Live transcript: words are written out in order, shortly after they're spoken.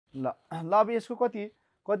ल ल अब यसको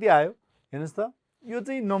कति आयो हेर्नुस् त यो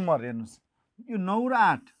चाहिँ नम्बर हेर्नुस् यो 9 र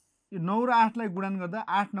 8 यो 9 र 8 लाई गुणन गर्दा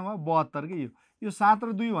 8 9 72 के यो 7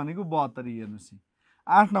 र 2 भनेको 72 हेर्नुस्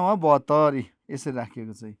 8 9 72 यसरी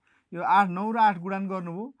राखिएको छ यो 8 9 र 8 गुणन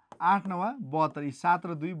गर्नुभयो 8 9 72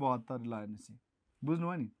 7 र 2 72 ल हेर्नुस्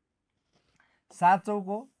बुझ्नुभयो नि 7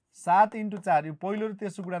 चौको 7 × 4 यो पहिलो र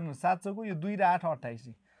तेस्रो गुणन गर्नु 7 चौको यो 2 र 8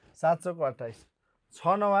 28 7 चौको 28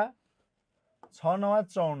 6 9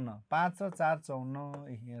 54 5 र 4 54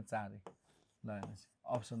 यहाँ 4 ल हेर्नुस्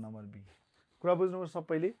अप्सन नम्बर बी कुरा बुझ्नुभयो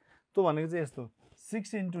सबैले त्यो भनेको चाहिँ यस्तो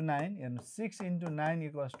 6 × 9 हेर्नु 6 ×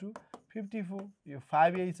 9 = 54 यो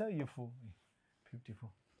 5 यही छ यो 4 54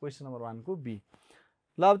 क्वेसन नम्बर 1 को बी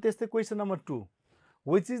ल अब त्यस्तै question number 2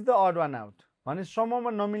 which is the odd one out भने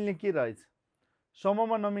समूहमा नमिल्ने के रहेछ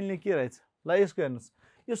समूहमा नमिल्ने के रहेछ ल यसको हेर्नुस्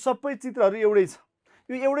यो सबै चित्रहरू एउटै छ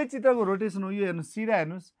यो एउटै चित्रको रोटेसन हो यो हेर्नुस् सिधा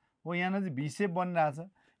हेर्नुस् हो यहाँ चाहिँ भी शेप बनिरहेछ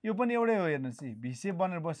यो पनि एउटै हो हेर्नुस् भी शेप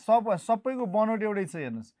बनेर बस सबैको बनोट एउटै छ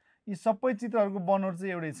हेर्नुस् यी सबै चित्रहरूको बनोट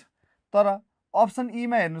चाहिँ एउटै छ तर अप्सन ई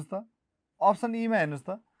मा हेर्नुस् त अप्सन ई मा हेर्नुस्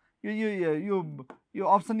त यो यो यो यो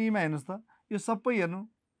अप्सन ई मा हेर्नुस् त यो सबै हेर्नु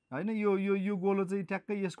हैन यो गोलो चाहिँ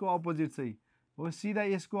ट्याक्कै यसको अपोजिट चाहिँ हो सिधा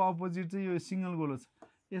यसको अपोजिट चाहिँ यो सिंगल गोलो छ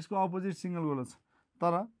यसको अपोजिट सिंगल गोलो छ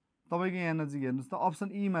तर तपाईको यहाँ नजिक हेर्नुस् त अप्सन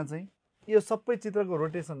ई मा चाहिँ यो सबै चित्रको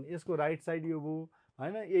रोटेसन यसको राइट साइड यो भयो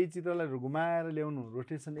हैन यही चित्रलाई घुमाएर ल्याउनु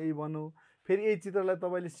रोटेसन यही बनाऊ फेरि यही चित्रलाई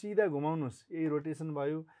तपाईले सिधा घुमाउनुस् यही रोटेसन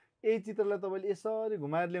भयो यही चित्रलाई तपाईले यसरी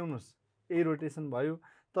घुमाएर ल्याउनुस् यही रोटेसन भयो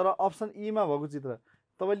तर अप्सन ई मा भएको चित्र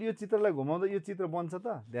तपाईले यो चित्रलाई घुमाउँदा यो चित्र बन्छ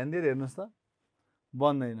त ध्यान दिएर हेर्नुस् त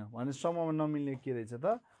बन्दैन भने समूहमा नमिल्ने के रहेछ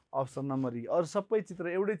त अप्सन नम्बर ई अरु सबै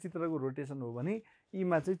चित्र एउटै चित्रको रोटेसन हो भने ई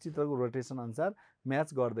मा चाहिँ चित्रको रोटेसन अनुसार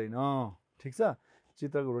म्याच गर्दैन ठीक छ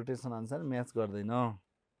चित्रको रोटेसन अनुसार म्याच गर्दैन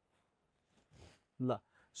ल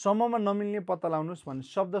समूहमा नमिल्ने पत्ता लगाउनुस् भने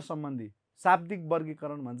शब्द सम्बन्धी शाब्दिक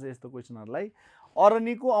वर्गीकरण भन्छ यस्तो क्वेशनहरुलाई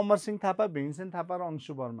अरनिको अमरसिंह थापा भीमसेन थापा र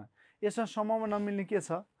अंशु वर्मा यसमा समूहमा नमिल्ने के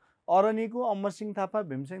छ अरनिको अमरसिंह थापा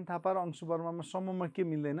भीमसेन थापा र अंशु वर्मामा समूहमा के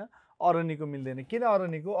मिल्दैन अरनिको मिल्दैन किन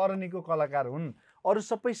अरनिको कलाकार हुन् अरु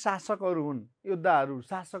सबै शासकहरु हुन् योद्धाहरु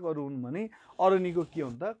शासकहरु हुन् भने अरनिको के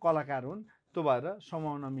हुन् त कलाकार हुन् त्यो भएर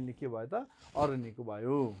समूहमा नमिल्ने के भयो त अरनिको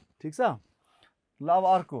भयो ठीक छ ल अब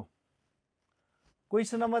अर्को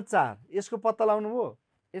क्वेशन नम्बर 4 यसको पत्ता लगाउनु भो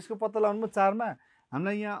यसको पत्ता लगाउनु 4 मा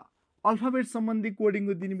हामीलाई यहाँ अल्फाबेट सम्बन्धी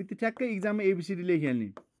कोडिङको दिने बित्तिकै ठ्याक्कै एक्जाममा एबीसीडी लेखिहाल्ने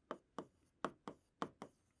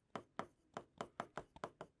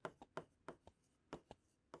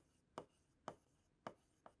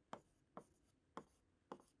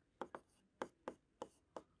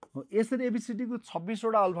यसरी एबीसीडी को 26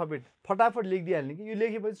 वटा अल्फाबेट फटाफट लेखिदिहाल्ने कि यो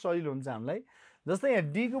लेखेपछि सजिलो हुन्छ हामीलाई जस्तै यहाँ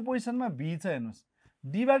डी को पोजिसनमा भी छ हेर्नुस्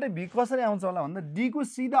डी बाट भी कसरी आउँछ होला भन्दा डी को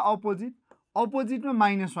सिधा अपोजिटमा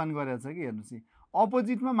 -1 गरेको छ कि हेर्नुस्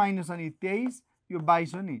अपोजिटमा -1 23 यो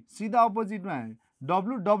 22 हो नि सिधा अपोजिटमा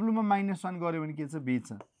डब्लु मा -1 गर्यो भने के छ भी छ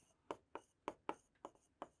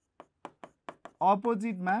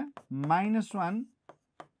अपोजिटमा -1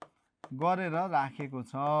 गरेर राखेको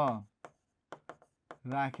छ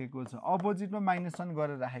अपोजिटमा -1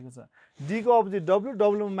 गरेर राखेको छ डी को अपोजिट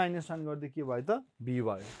डब्लु मा -1 गर्दै के भयो त भी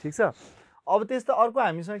भयो ठीक छ अब त्यस्तो अर्को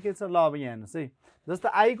हामीसँग के छ ल अब यहाँ हेर्नुस् है जस्तो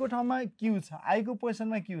आई को ठाउँमा क्यू छ आई को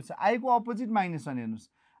पोजिसनमा क्यू छ आई को अपोजिट -1 हेर्नुस्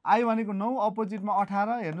आई भनेको 9 अपोजिटमा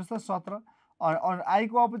 18 हेर्नुस् त 17 आई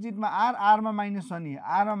को अपोजिटमा आर आर मा -1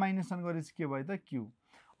 आर मा -1 गरेपछि के भयो त क्यू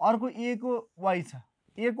अर्को ए को वाई छ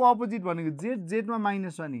ए को अपोजिट भनेको जेड जेड मा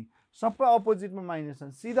 -1 सबै अपोजिटमा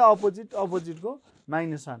 -1 सिधा अपोजिटको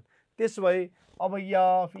 -1 त्यसो भए अब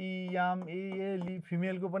एफ ई एम ए ली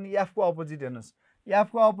फिमेलको पनि एफ को अपोजिट हेर्नुस् एफ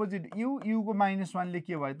को अपोजिट यू यू को -1 ले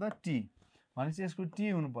के भयो त टी भनेपछि यसको टी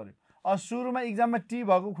हुनु पर्यो अब सुरुमा एक्जाममा टी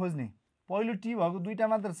भएको खोज्ने पहिलो टी भएको दुईटा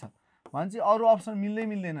मात्र छ भनेपछि अरु अप्सन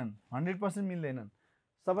मिल्दैनन् 100% मिल्दैनन्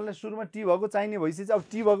सबैलाई सुरुमा टी भएको चाहिने भइसक्यो अब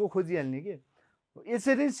टी भएको खोजिहाल्ने के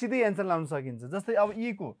यसरी सिधै एन्सर लाउन सकिन्छ जस्तै अब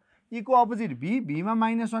ई को अपोजिट भी मा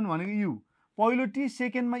 -1 भनेको यू पहिलो टी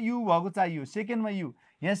सेकेन्डमा यू भएको चाहियो सेकेन्डमा यू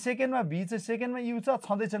यहाँ सेकेन्डमा भी छ सेकेन्डमा यू छ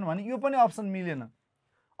छँदैछन् भने यो पनि अप्सन मिलेन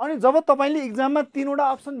अनि जब तपाईले एक्जाममा तीनवटा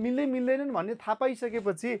अप्सन मिल्दैनन् भन्ने थाहा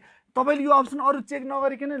पाइसकेपछि तपाईले यो अप्सन अरु चेक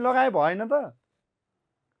नगरिकन लगाए भएन त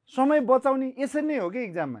समय बचाउने यसरी नै हो के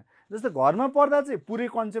एक्जाममा जस्तो घरमा पढ्दा चाहिँ पुरै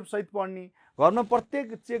कन्सेप्ट सहित पढ्ने घरमा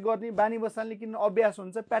प्रत्येक चेक गर्ने बानी बसाल्ने किन अभ्यास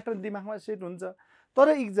हुन्छ प्याटर्न दिमागमा सेट हुन्छ तर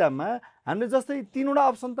एक्जाममा हामीले जस्तै तीनवटा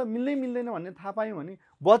अप्सन त मिल्दैन भन्ने थाहा पायौं भने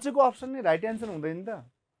बचेको अप्सन नै राइट एन्सर हुँदैन त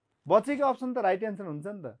बचेको अप्सन त राइट एन्सर हुन्छ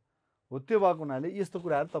नि त हो त्यो भएको हुनाले यस्तो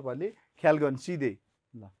कुराहरु तपाईले ख्याल गर्नु सिधै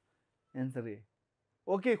ल एन्सर ए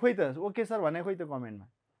ओके खोइ त ओके सर भने खोइ त कमेन्टमा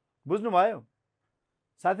बुझ्नु भयो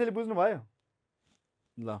साथीले बुझ्नु भयो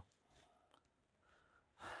ल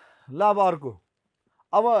ल अब अर्को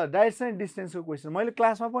अब डाइरेक्सन एन्ड डिस्टेन्सको क्वेसन मैले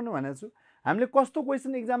क्लासमा पनि भनेको छु हामीले कस्तो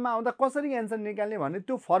क्वेसन एक्जाममा आउँदा कसरी एन्सर निकाल्ने भने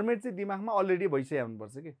त्यो फर्मेट चाहिँ दिमागमा अलरेडी भइसकेको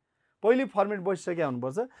हुनुपर्छ कि पहिले फर्मेट बसिसकेको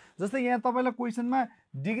हुनुपर्छ जस्तै यहाँ तपाईँलाई क्वेसनमा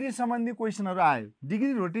डिग्री सम्बन्धी क्वेसनहरू आयो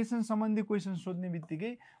डिग्री रोटेसन सम्बन्धी क्वेसन सोध्ने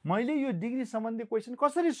बित्तिकै मैले यो डिग्री सम्बन्धी क्वेसन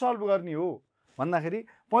कसरी सल्भ गर्ने हो भन्दाखेरि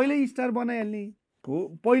पहिल्यै स्टार बनाइहाल्ने हो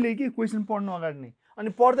पहिल्यै के क्वेसन पढ्नु अगाडि नै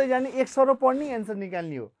अनि पढ्दै जाने एक सरो पढ्ने एन्सर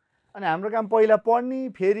निकाल्ने हो अनि हाम्रो काम पहिला पढ्ने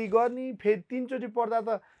फेरि गर्ने फेरि तीनचोटि पढ्दा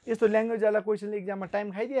त यस्तो ल्याङ्ग्वेजवाला क्वेसनले एक्जाममा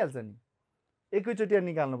टाइम खाइदिइहाल्छ नि एकैचोटि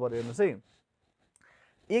निकाल्नु पर्यो हेर्नुहोस् है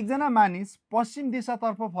एकजना मानिस पश्चिम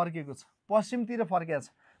दिशातर्फ फर्केको छ पश्चिमतिर फर्केको छ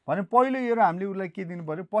भने पहिलो हेरेर हामीले उसलाई के दिनु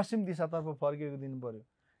पर्यो पश्चिम दिशातर्फ फर्केको दिनु पर्यो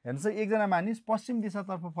हेर्नुहोस् है एकजना मानिस पश्चिम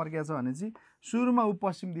दिशातर्फ फर्केको छ भने चाहिँ सुरुमा ऊ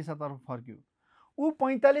पश्चिम दिशातर्फ फर्क्यो ऊ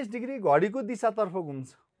 45 डिग्री घडीको दिशातर्फ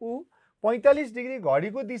घुम्छ ऊ 45 डिग्री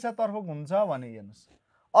घडीको दिशातर्फ घुम्छ भने हेर्नुहोस्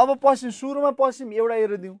अब पश्चिम सुरुमा पश्चिम एउटा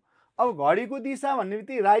हेरेर दिउँ अब घडीको दिशा भन्ने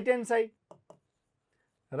बित्तिकै right hand side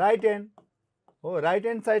right hand हो राइट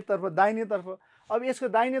ह्यान्ड साइडतर्फ दाहिनेतर्फ अब यसको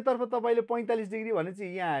दाहिनेतर्फ तपाईँले 45 डिग्री भने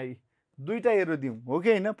चाहिँ यहाँ आयो दुईवटा हेरेर दिउँ हो कि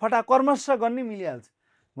होइन फटा कर्मश गर्ने मिलिहाल्छ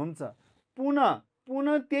हुन्छ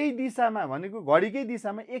पुनः त्यही दिशामा भनेको घडीकै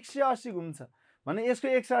दिशामा 180 घुम्छ भने यसको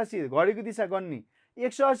 180 घडीको दिशा गन्ने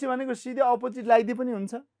 180 भनेको सिधै अपोजिट लगाइदिए पनि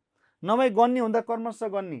हुन्छ नभए गन्ने हुँदा कर्मश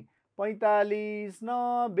गर्ने 45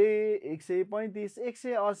 90 135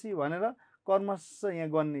 180 भनेर कर्मश यहाँ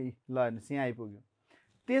गर्ने ल हेर्नुहोस् यहाँ आइपुग्यो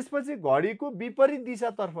त्यसपछि घडीको विपरीत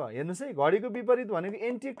दिशातर्फ हेर्नुहोस् है घडीको विपरीत भनेको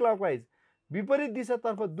एन्टी क्लकवाइज विपरीत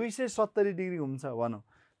दिशातर्फ 270 डिग्री घुम्छ भनौँ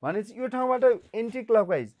भनेपछि यो ठाउँबाट एन्टी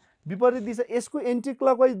क्लकवाइज विपरीत दिशा यसको एन्टी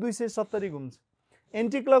क्लकवाइज 270 घुम्छ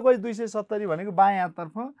एन्टी क्लकवाइज 270 भनेको बायाँ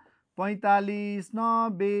हाततर्फ 45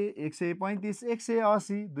 90 135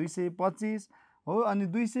 180 225 हो अनि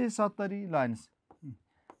 270 ल हेर्नुहोस्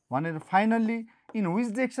भनेर finally in which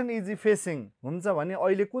direction is facing हुन्छ भने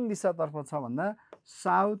अहिले कुन दिशातर्फ छ भन्दा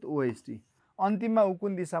साउथ वेस्ट अन्तिममा ऊ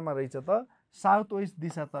कुन दिशामा रहेछ त साउथ वेस्ट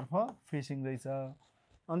दिशातर्फ फेसिङ रहेछ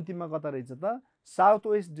अन्तिममा कता रहेछ त साउथ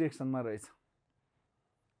वेस्ट डिरेक्सनमा रहेछ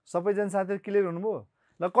सबैजना साथीहरू क्लियर हुनुभयो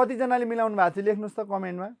ल कतिजनाले मिलाउनु भएको थियो लेख्नुहोस् त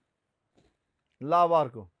कमेन्टमा ल अब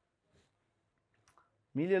अर्को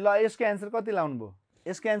मिल्यो ल यसको एन्सर कति लाउनु भयो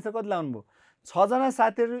यसको एन्सर कति लाउनु भयो 6 जना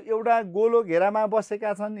साथीहरू एउटा गोलो घेरामा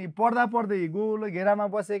बसेका छन् पढ्दा पढ्दै गोलो घेरामा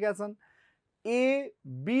बसेका छन् ए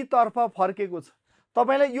बी तर्फ फर्केको छ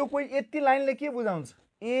तपाईलाई यो कोही यति लाइनले के बुझाउँछ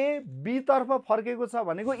ए बी तर्फ फर्केको छ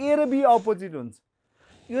भनेको ए र बी अपोजिट हुन्छ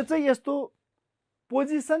यो चाहिँ यस्तो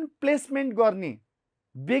पोजिसन प्लेसमेन्ट गर्ने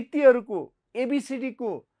व्यक्तिहरूको एबीसीडी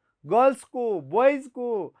को गर्ल्सको बोइजको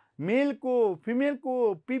मेलको फिमेलको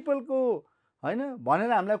पिपलको हैन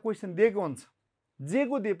भनेर हामीलाई क्वेशन दिएको हुन्छ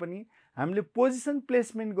जेको दिए पनि हामीले पोजिसन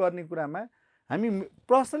प्लेसमेन्ट गर्ने कुरामा हामी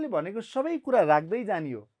प्रश्नले भनेको सबै कुरा राख्दै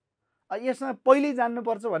जाने हो यसमा पहिल्यै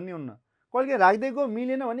जान्नुपर्छ भन्ने हुन्न कहिले राख्दैको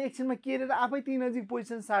मिलेन भने एकछिनमा केरेर आफै ती नजिक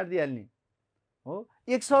पोजिसन सार्दै दिइहाल्ने हो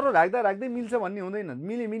एक सरो राख्दा राख्दै मिल्छ भन्ने हुँदैन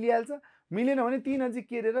मिलिहाल्छ मिलेन भने ती नजिक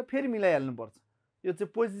केरेर फेरि मिलाइहाल्नु पर्छ यो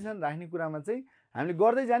चाहिँ पोजिसन राख्ने कुरामा चाहिँ हामीले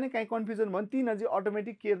गर्दै जाने कहीँ कन्फ्युजन भयो भने ती नजिक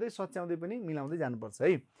अटोमेटिक केर्दै सच्याउँदै पनि मिलाउँदै जानुपर्छ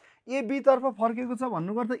है ए बी तर्फ फर्केको छ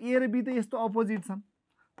भन्नुको अर्थ ए र बी त यस्तो अपोजिट छन्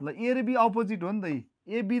ल ए र बी अपोजिट हो नि त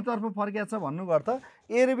ए बी तर्फ फर्केको छ भन्नुको अर्थ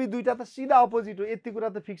ए र बी दुईटा त सिधा अपोजिट हो यति कुरा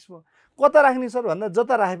त फिक्स भयो कता राख्ने सर भन्दा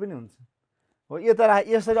जता राखे पनि हुन्छ हो यता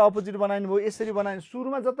राखे यसरी अपोजिट बनाइनु भयो यसरी बनाइनु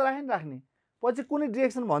सुरुमा जता राखे नि राख्ने पछि कुनै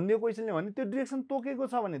डिरेक्सन भनिदियो क्वेसनले भने त्यो डिरेक्सन तोकेको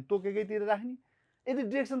छ भने तोकेकैतिर राख्ने यदि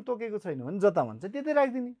डिरेक्सन तोकेको छैन भने जता भन्छ त्यतै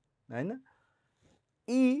राखिदिने हैन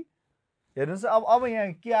ई हेर्नुहोस् अब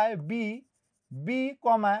यहाँ के आयो बी बी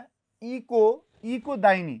कमा ई को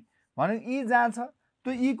दाहिने भने ई जहाँ छ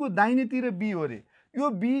त्यो ई को दाहिनेतिर बी हो रे यो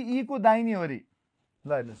बी ई को दाहिने हो रे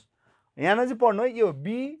ल हेर्नुहोस् यहाँ चाहिँ पढ्नु है यो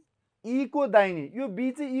बी ई को दाहिने यो बी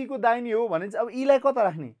चाहिँ ई को दाहिने हो भने चाहिँ अब ई लाई कता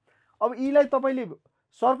राख्ने अब ई लाई तपाईले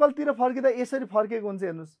सर्कलतिर फर्किँदा यसरी फर्केको हुन्छ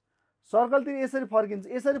हेर्नुहोस् सर्कलतिर यसरी फर्किन्छ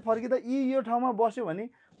यसरी फर्किँदा ई यो ठाउँमा बस्यो भने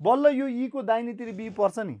बल्ल यो ई को दाहिनेतिर बी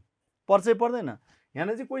पर्छ नि पर्छै पर्दैन यहाँ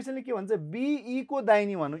चाहिँ क्वेसनले के भन्छ बी ई को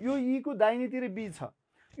दाहिने भन्नु यो ई को दाहिनेतिर बी छ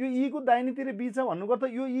यो ई को दाहिनेतिर बी छ भन्नुको अर्थ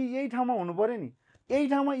यो ई यही ठाउँमा हुनु पर्यो नि यही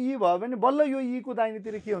ठाउँमा ई भयो भने बल्ल यो ई को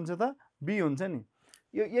दाहिनेतिर के हुन्छ त बी हुन्छ नि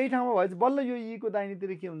यो यही ठाउँमा भएपछि बल्ल यो ई को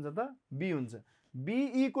दाहिनेतिर के हुन्छ त बी हुन्छ बी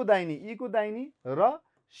ई को दाहिने र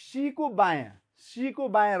सी को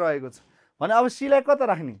बायाँ रहेको छ भने अब सी लाई कता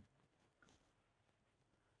राख्ने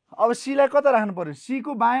अब सी लाई कता राख्नु पर्यो सी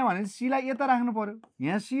को बायाँ भने सी लाई यता राख्नु पर्यो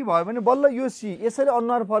यहाँ सी भयो भने बल्ल यो सी यसरी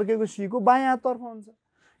अनुहार फर्केको सी को बायाँ तर्फ हुन्छ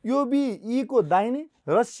यो बी ई को दाहिने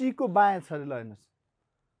र सी को बायाँ छ ल हेर्नुहोस्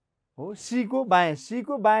हो सी को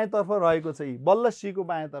बायाँ तर्फ रहेको छ यी बल्ल सी को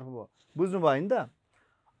बायाँ तर्फ भयो बुझ्नु भयो नि त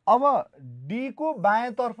अब डी को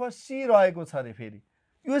बायाँतर्फ सी रहेको छ अरे फेरि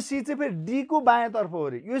यो सी चाहिँ फेरि डी को बायाँतर्फ हो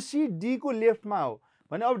अरे यो सी डी को लेफ्टमा हो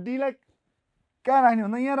भने अब डी लाई कहाँ राख्ने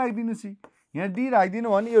भन्दा यहाँ राखिदिनु सी यहाँ डी राखिदिनु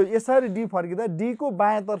भने यो यसरी डी फर्किँदा डी को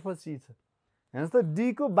बायाँतर्फ सी छ हेर्नुहोस् त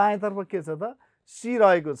डी को बायाँतर्फ के छ त सी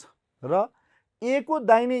रहेको छ र ए को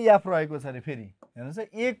दाहिने याफ रहेको छ अरे फेरि हेर्नुहोस् त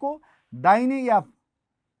ए को दाहिने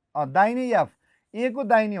याफ ए को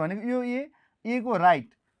दाहिने भनेको यो ए को राइट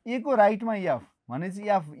ए को राइटमा याफ भनेपछि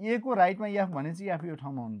याफ ए को राइटमा याफ भनेपछि याफ यो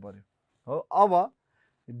ठाउँमा हुनु पर्यो हो अब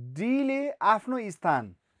डीले आफ्नो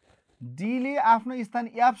स्थान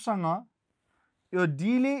याफसँग यो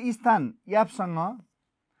डीले स्थान याफसँग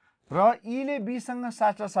र ईले बीसँग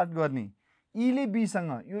साटासाट गर्ने ईले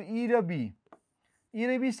बीसँग यो ई र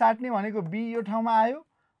बी साट्ने भनेको बी यो ठाउँमा आयो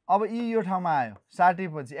अब ई यो ठाउँमा आयो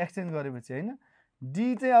साटेपछि एक्सचेन्ज गरेपछि हैन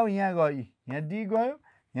डी चाहिँ अब यहाँ गयो यहाँ डी गयो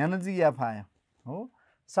यहाँ चाहिँ याफ आयो हो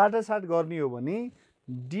साटासाट गर्ने हो भने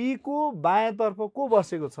डी को बायाँतर्फ को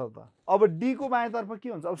बसेको छ त अब डी को बायाँतर्फ के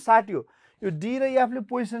हुन्छ अब साट्यो यो डी र याफले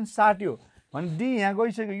पोजिसन साट्यो भने डी यहाँ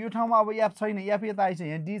गइसक्यो यो ठाउँमा अब याफ छैन याफ यता आइछ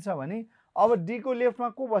यहाँ डी छ भने अब डी को लेफ्टमा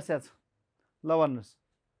को बस्या छ ल भन्नुस्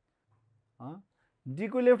डी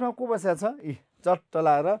को लेफ्टमा को बस्या छ इ चट्ट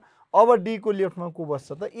लाएर अब डी को लेफ्टमा को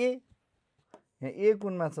बस्छ त ए यहाँ ए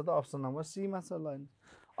कुनमा छ त अप्सन नम्बर सी मा छ ल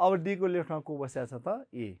अब डी को लेफ्टमा को बस्या छ त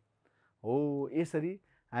ए हो यसरी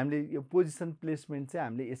हामीले यो पोजिसन प्लेसमेन्ट चाहिँ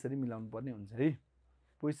हामीले यसरी मिलाउनु पर्ने हुन्छ है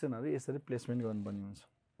पोजिसनहरु यसरी प्लेसमेन्ट गर्नुपर्ने हुन्छ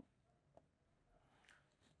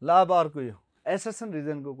ल अब अर्को यो एसर्सन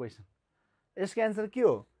रिजनको क्वेशन यसको आन्सर के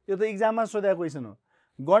हो यो त एक्जाममा सोधेको क्वेशन हो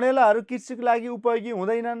गणेलाहरु कृषिको लागि उपयोगी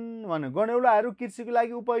हुँदैनन् भन्यो गणेलाहरु कृषिको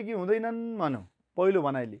लागि उपयोगी हुँदैनन् भन्यो पहिलो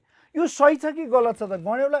भनाइले यो सही छ कि गलत छ त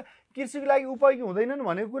गणेला कृषिको लागि उपयोगी हुँदैनन्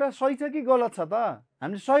भनेको कुरा सही छ कि गलत छ त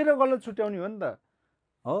हामीले सही र गलत छुट्याउने हो नि त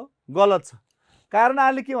हो गलत छ कारण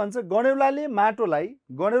आले के भन्छ गणेलाले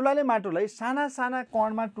माटोलाई साना साना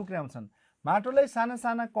कणमा टुक्र्याउँछन् माटोलाई साना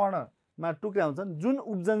साना कणमा टुक्र्याउँछन् जुन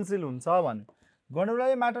उब्जनशील हुन्छ भन्यो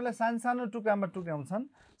गणेलाले माटोलाई सानो सानो टुक्रामा टुक्र्याउँछन्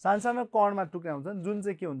सानो सानो कणमा टुक्र्याउँछन् जुन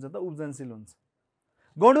चाहिँ के हुन्छ त उब्जनशील हुन्छ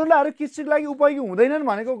गणेलाहरु कृषिको लागि उपयोगी हुँदैनन्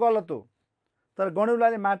भनेको गलत हो तर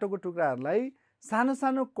गणेलाले माटोको टुक्राहरूलाई सानो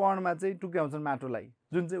सानो कणमा चाहिँ टुक्र्याउँछन् माटोलाई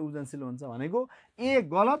जुन चाहिँ उब्जनशील हुन्छ भनेको ए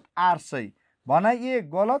गलत आर सही भनाइ ए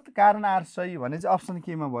गलत कारण आर सही भने चाहिँ अप्सन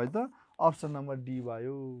केमा भयो त अप्सन नम्बर डी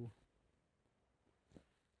भयो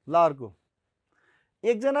ल अर्को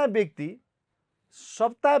एकजना व्यक्ति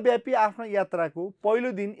सप्ताहव्यापी आफ्नो यात्राको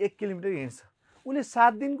पहिलो दिन 1 किलोमिटर हिँड्छ उले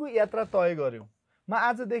 7 दिनको यात्रा तय गर्यो म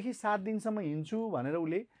आजदेखि 7 दिनसम्म हिँड्छु भनेर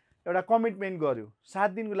उले एउटा कमिटमेन्ट गर्यो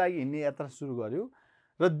 7 दिनको लागि हिँड्ने यात्रा सुरु गर्यो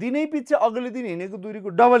र दिनै पछि अघिल्लो दिन हिँडेको दूरीको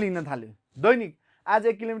डबल हिँड्न थाल्यो दैनिक आज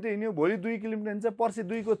 1 किलोमिटर हिँड्यो भोलि 2 किलोमिटर हिँड्छ पर्सि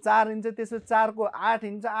 2 को 4 हिँड्छ त्यसपछि 4 को 8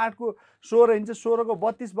 हिँड्छ 8 को 16 हिँड्छ 16 को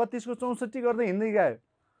 32 32 को 64 गर्दै हिँड्दै गयो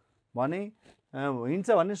भने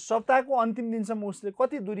हिँड्छ भने सप्ताहको अन्तिम दिनसम्म उसले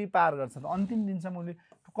कति दूरी पार गर्छ त अन्तिम दिनसम्म उसले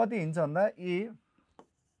कति हिँड्छ भन्दा ए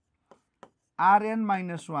rn -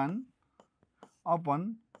 1 अपन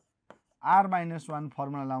r - 1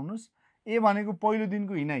 फर्मुला लाउनुस् ए भनेको पहिलो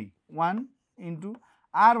दिनको हिँडाइ 1 इन्टु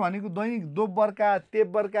r भनेको दैनिक दोब्बरका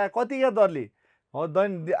तेब्बरका कतिका दरले हो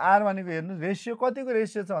दैनिक r भनेको हेर्नु रेशियो कतिको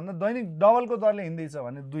रेशियो छ भन्दा दैनिक डबलको दरले हिँड्दैछ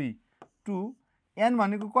भने 2 2 n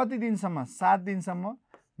भनेको कति दिनसम्म 7 दिनसम्म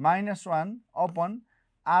 -1 अपन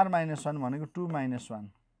r - 1 भनेको 2 - 1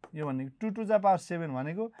 यो भनेको 2 to the power 7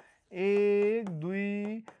 भनेको 1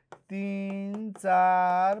 2 3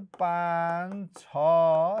 4 5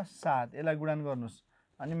 6 7 यसलाई गुणन गर्नुस्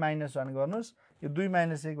अनि -1 गर्नुस् यो 2 -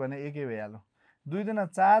 1 भने एकै भइहाल्यो 2 दुना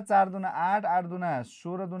 4 4 दुना 8 8 दुना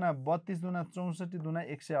 16 दुना 32 दुना 64 दुना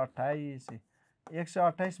 128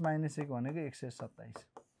 128 - 1 भनेको 127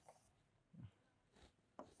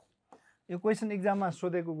 यो क्वेशन एक्जाममा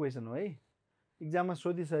सोधेको क्वेशन हो है एक्जाममा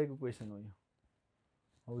सोधिसकेको क्वेशन हो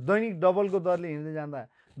यो दैनिक डबलको दरले हिँड्दै जाँदा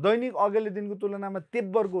दैनिक अघिल्लो दिनको तुलनामा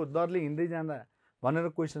तेब्बरको दरले हिँड्दै जाँदा भनेर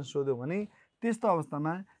क्वेशन सोध्यो भने त्यस्तो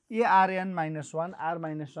अवस्थामा ए rn - 1 r -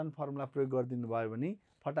 1 फर्मुला प्रयोग गरिदिनु भयो भने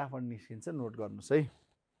फटाफट निस्किन्छ नोट गर्नुस् है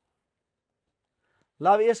ल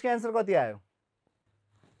अब यसको आन्सर कति आयो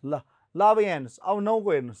ल अब यहाँ हेर्नुस् अब 9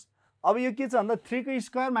 को हेर्नुस् अब यो के छ भन्दा 3 को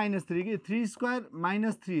स्क्वायर -3 के 3 स्क्वायर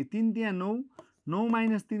 -3 3 त्यहाँ 9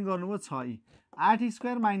 9 - 3 गर्नुभयो 6 8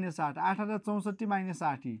 स्क्वायर -8 8 र 64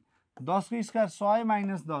 -8 10 को स्क्वायर 100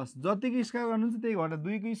 -10 जतिको स्क्वायर गर्नुहुन्छ त्यही घटा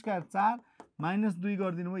 2 को स्क्वायर 4 -2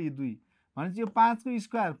 गरिदिनु भयो यो 2 भनेपछि यो 5 को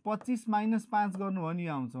स्क्वायर 25 -5 गर्नु भने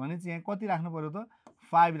यो आउँछ भनेपछि यहाँ कति राख्नु पर्यो त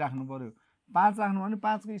 5 राख्नु पर्यो 5 राख्नु भने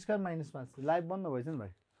 5 को स्क्वायर -5 लाइभ बन्द भएछ नि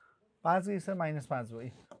भाइ 5 को स्क्वायर -5 भयो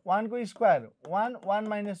 1 को स्क्वायर 1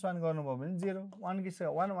 1 - 1 गर्नुभयो भने 0 1 को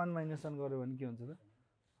स्क्वायर 1 1 - 1 गर्यो भने के हुन्छ त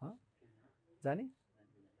जाने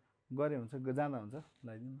गरे हुन्छ जाँदा हुन्छ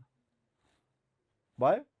लगाइदिनु न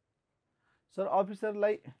भयो सर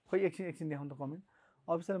अफिसरलाई खोइ एकछिन देखाउँ त कमेन्ट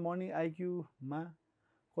अफिसर मर्निङ आइक्यूमा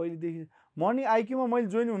कहिलेदेखि मर्निङ आइक्यूमा मैले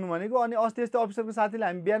जोइन हुनु भनेको अनि अस्ति यस्तो अफिसरको साथीले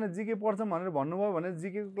हामी बिहान जिके पढ्छौँ भनेर भन्नुभयो भनेर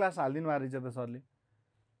जिकेको क्लास हालिदिनु भएको रहेछ त सरले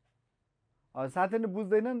साथीले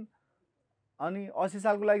बुझ्दैनन् अनि 80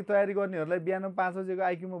 सालको लागि तयारी गर्नेहरूलाई बिहान 5 बजेको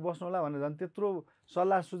आइक्यूमा बस्नु होला भनेर झन् त्यत्रो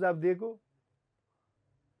सल्लाह सुझाव दिएको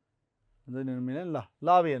मिलेन ल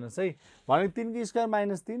अब हेर्नुहोस् है भनेको 3 को स्क्वायर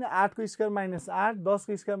माइनस 3 8 को स्क्वायर माइनस 8 10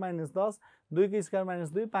 को स्क्वायर माइनस 10 2 को स्क्वायर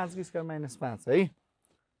माइनस 2 5 को स्क्वायर माइनस 5 है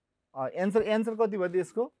एन्सर कति भयो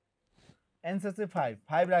यसको एन्सर चाहिँ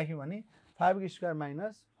 5 राख्यो भने 5 को स्क्वायर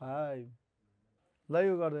माइनस 5 ल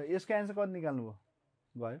यो गर्दा यसको एन्सर कति निकाल्नु भयो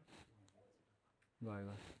गयो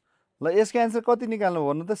ल यसको एन्सर कति निकाल्नु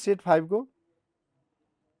भन्नु त सेट 5 को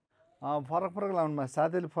फरक लाउनुमा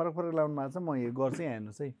साथीले फरक लाउनुमा छ म यो गर्छु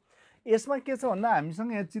हेर्नुहोस् है यसमा के छ भन्दा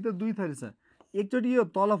हामीसँग यहाँ चित्र दुई थरी छ एकचोटि यो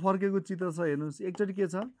तल फर्केको चित्र छ हेर्नुहोस् एकचोटि के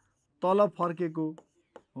छ तल फर्केको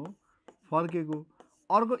हो फर्केको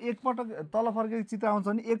अर्को एकपटक तल फर्केको चित्र आउँछ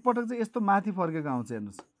भने एकपटक चाहिँ यस्तो माथि फर्केको आउँछ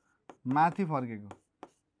हेर्नुहोस् माथि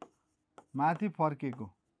फर्केको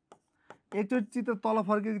एकचोटि चित्र तल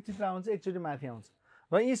फर्केको चित्र आउँछ एकचोटि माथि आउँछ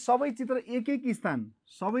र यी सबै चित्र एक स्थान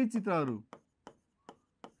सबै चित्रहरू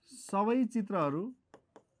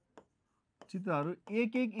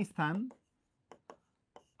एक स्थान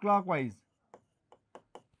क्लकवाइज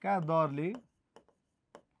का दरले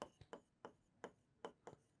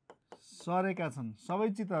सरेका छन् सबै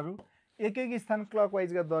चित्रहरू एक स्थान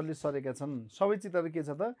क्लकवाइजका दरले सरेका छन् सबै चित्रहरू के छ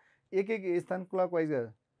त एक स्थान क्लकवाइज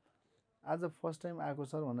आज फर्स्ट टाइम आएको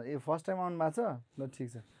सर भन्दा ए फर्स्ट टाइम आउनु भएको छ ल ठिक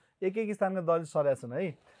छ एक स्थानको दरले सरेका छन् है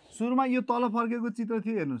सुरुमा यो तल फर्केको चित्र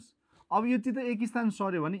थियो हेर्नुहोस् अब यो चित्र एक स्थान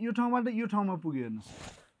सर्यो भने यो ठाउँबाट यो ठाउँमा पुग्यो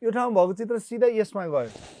हेर्नुहोस् यो ठाउँमा भएको चित्र सिधै यसमा गयो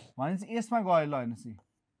भनेपछि यसमा गयो ल हेर्नुहोस्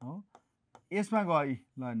हो यसमा गयो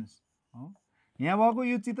ल हेर्नुहोस् हो यहाँ भएको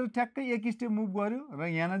यो चित्र ठ्याक्कै एक स्टेप मुभ गर्यो र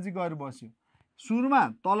यहाँ नजिक गएर बस्यो सुरुमा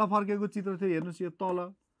तल फर्केको चित्र थियो हेर्नुहोस् यो तल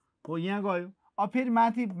हो यहाँ गयो अब फेरि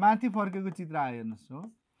माथि फर्केको चित्र आयो हेर्नुहोस् हो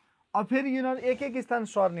अब फेरि यिनीहरू एक स्थान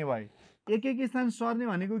सर्ने भयो एक स्थान सर्ने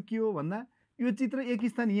भनेको के हो भन्दा यो चित्र एक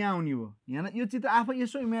स्थान यहाँ आउने हो यहाँ यो चित्र आफै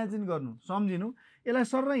यसो इमेजिन गर्नु सम्झिनु यसलाई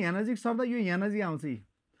सर यहाँ नजिक सर्दा यो यहाँ नजिक आउँछ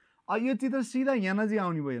यो चित्र सिधा यहाँ नजिक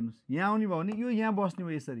आउने भयो हेर्नुहोस् यहाँ आउने भयो भने यो यहाँ बस्ने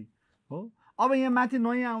भयो यसरी हो अब यहाँ माथि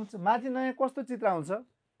नयाँ आउँछ माथि नयाँ कस्तो चित्र आउँछ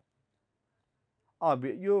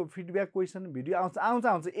यो फिडब्याक क्वेसन भिडियो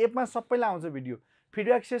आउँछ एपमा सबैलाई आउँछ भिडियो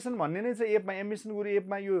फिडब्याक सेसन भन्ने नै छ एपमा एमएसन गुरु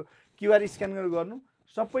एपमा यो क्युआर स्क्यान गरेर गर्नु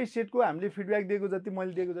सबै सेटको हामीले फिडब्याक दिएको जति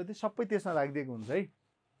मैले दिएको जति सबै त्यसमा राखिदिएको हुन्छ है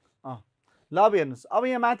ल अब हेर्नुहोस् अब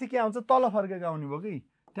यहाँ माथि के आउँछ तल फर्केको आउने भयो कि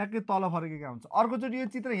ट्याक्कै तल फर्केको आउँछ अर्कोचोटि यो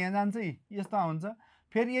चित्र यहाँ जान्छ यस्तो आउँछ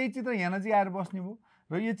फेरि यही चित्र यहाँ नजिक आएर बस्ने भयो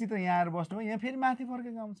र यो चित्र यहाँ आएर बस्ने भयो यहाँ फेरि माथि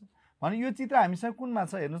फर्केको आउँछ भने यो चित्र हामीसँग कुनमा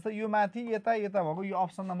छ हेर्नुहोस् त यो माथि यता भएको यो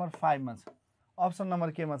अप्सन नम्बर 5 मा छ अप्सन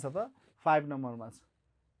नम्बर केमा छ त 5 नम्बरमा छ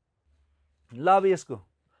ल अब यसको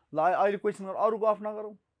ल अहिले क्वेसन अरू गफ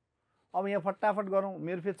नगरौँ अब यहाँ फटाफट गरौँ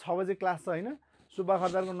मेरो फेरि 6 बजे क्लास छ होइन सुब्बा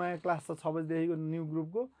खर्दारको नयाँ क्लास छ 6 बजेदेखिको न्यू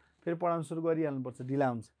ग्रुपको फेरि पढाउन सुरु गरिहाल्नुपर्छ ढिला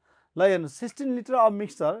हुन्छ ल हेर्नुहोस् 16 litre of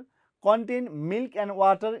mixture contain milk and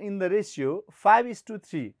water in the ratio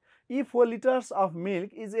 5:3. If 4 liters of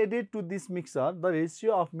milk is added to this mixture, the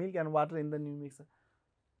ratio of milk and water in the new mixture.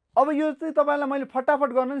 अब यो चाहिँ तपाईलाई मैले फटाफट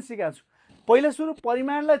गर्न नि सिकाएको छु पहिला सुरु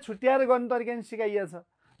परिमाणलाई छुट्याएर गर्ने तरिका नि सिकाइएको छ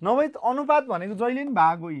नभए अनुपात भनेको जहिले नि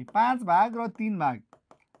भाग हो 5 भाग र 3 भाग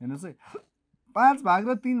हेर्नुस् है 5 भाग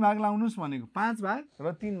र 3 भाग लाउनुस् भनेको 5 भाग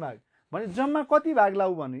र 3 भाग भने जम्मा कति भाग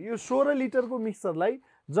लाउ भने यो 16 लिटरको मिक्सचरलाई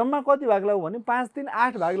जम्मा कति भाग लाउ भने 5 3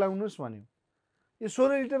 8 भाग लाउनुस् भन्यो यो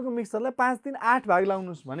 16 लिटरको मिक्सचरलाई 5 3 8 भाग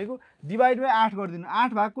लाउनुस् भनेको डिवाइड बाइ 8 गरिदिनु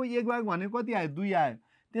 8 भागको 1 भाग भनेको कति आयो 2 आयो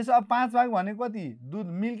त्यसो अब 5 भाग भनेको कति दुध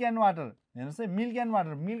मिल्क एन्ड वाटर हेर्नुस् है मिल्क एन्ड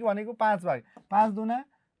वाटर मिल्क भनेको 5 भाग 5 दुना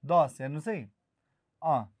 10 हेर्नुस् है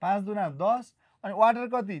 5 दुना 10 अनि वाटर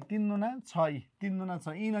कति 3 दुना 6 3 दुना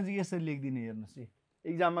 6 यी नजिक यसरी लेखिदिने हेर्नुस् है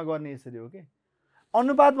एक्जाममा गर्ने यसरी हो के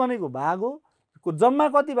अनुपात भनेको भाग हो को जम्मा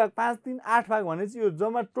कति भाग 5 3 8 भाग भनेपछि यो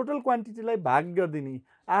जम्मा टोटल क्वान्टिटीलाई भाग गरिदिने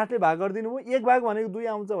 8 ले भाग गरिदिनु हो 1 भाग भनेको 2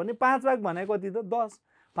 आउँछ भने 5 भाग भनेको कति त 10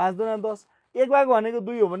 5 दुना 10 1 भाग भनेको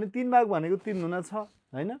 2 हो भने 3 भाग भनेको 3 दुना 6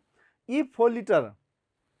 हैन यी 4 लिटर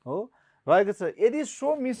हो रहेको छ यदि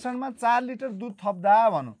सो मिश्रणमा 4 लिटर दुध थप्दा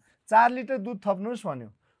भनौं 4 लिटर दुध थप्नुस् भन्यो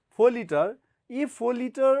 4 litre if 4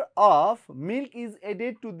 liter of milk is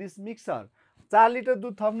added to this mixer 4 litre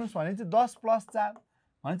दुध थप्नुस् भने चाहिँ 10 + 4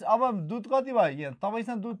 भनेपछि अब दुध कति भयो यहाँ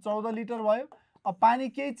तपाईसँग दुध 14 लिटर भयो अब पानी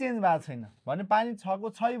केही चेन्ज भएको छैन भने पानी 6 को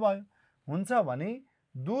 6 भयो हुन्छ भने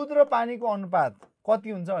दुध र पानीको अनुपात कति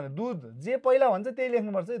हुन्छ भने दुध जे पहिला भन्छ त्यही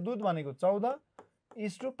लेख्नुपर्छ दुध भनेको 14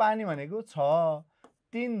 इस्टु पानी भनेको 6,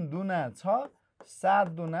 3 दुना 6, 7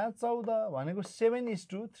 दुना 14 भनेको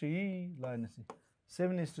 7:3 ल हेर्नुहोस्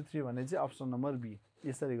 7:3 भने चाहिँ अप्सन नम्बर बी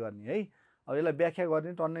यसरी गर्ने है। अब यसलाई व्याख्या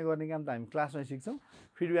गर्ने टन्नै गर्ने काम त हामी क्लासमा सिक्छौँ,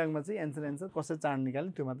 फिडब्याकमा चाहिँ एन्सर कसरी चाँड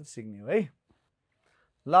निकाल्ने त्यो मात्र सिक्ने हो है।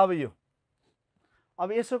 ल अब यो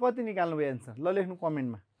अब यसो कति निकाल्नु भयो एन्सर ल लेख्नु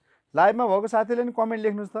कमेन्टमा। लाइभमा भएको साथीले नि कमेन्ट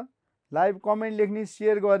लेख्नुहोस् त, लाइभ कमेन्ट लेख्ने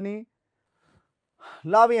सेयर गर्ने।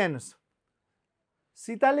 ल अब यहाँ हेर्नुहोस्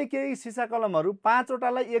सीताले केही सिसा कलमहरू 5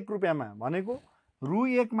 वटालाई 1 रुपियाँमा भनेको रु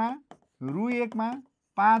 1 मा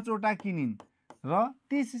 5 वटा किनिन् र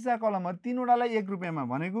ती सिसा कलमहरू 3 वटालाई 1 रुपियाँमा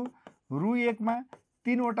भनेको रु 1 मा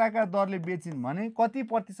 3 वटाका दरले बेचिन् भने कति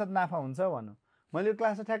प्रतिशत नाफा हुन्छ भन्नु। मैले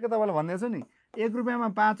क्लासमा ठ्याक्कै तपाईँलाई भन्दैछु नि 1 रुपियाँमा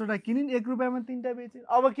 5 वटा किनिन् 1 रुपियाँमा 3टा बेचिन्।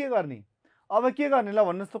 अब के गर्ने ल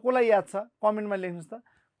भन्नुहोस् त, कसलाई याद छ कमेन्टमा लेख्नुहोस् त।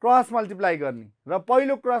 क्रस मल्टिप्लाई गर्ने र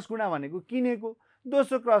पहिलो क्रस गुणा भनेको किनेको,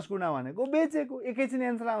 दोस्रो क्रस गुणा भनेको बेचेको, एकैछिन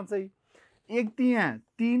एन्सर आउँछ। 1 तिहां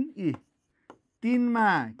 3 3 मा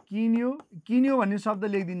किन्यो भन्ने शब्द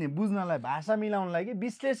लेखिदिने बुझ्नलाई, भाषा मिलाउनलाई कि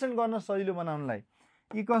विश्लेषण गर्न सजिलो बनाउनलाई।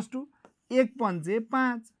 इक्वल्स टु 1 पञ्चे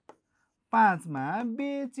 5 5 मा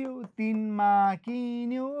बेच्यो 3 मा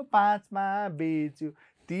किन्यो 5 मा बेच्यो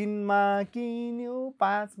 3 मा किन्यो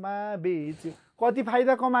 5 मा बेच्यो कति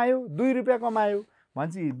फाइदा कमायो 2 रुपियाँ कमायो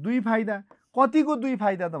भन्छ। 2 फाइदा कतिको 2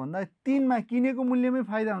 फाइदा त भन्दा 3 मा किनेको मूल्यमै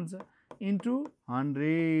फाइदा हुन्छ इन्टु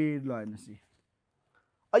 100। ल हेर्नुहोस्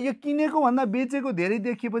यो किनेको भन्दा बेचेको धेरै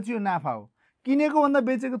देखिएपछि यो नाफा हो, किनेको भन्दा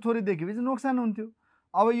बेचेको थोरै देखिएपछि नोक्सान हुन्थ्यो।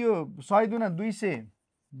 अब यो 100 दुना 200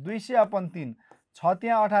 200 अपन 3 6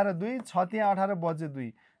 त्यहाँ 18 2 6 त्यहाँ 18 बचे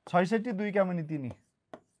 2 66 2 का मुनि 3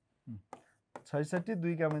 66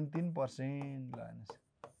 2 का मुनि 3%। ल हेर्नुहोस्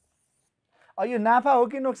अब यो नाफा हो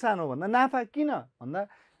कि नोक्सान हो भन्दा नाफा। किन भन्दा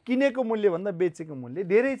किनेको मूल्य भन्दा बेचेको मूल्य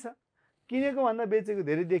धेरै छ, किनेको भन्दा बेचेको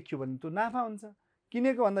धेरै देखियो भने त्यो नाफा हुन्छ,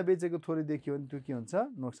 किनेको भन्दा बेचेको थोरै देखियो भने त्यो के हुन्छ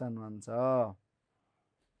नोक्सान हुन्छ।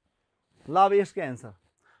 ल अब यसको एन्सर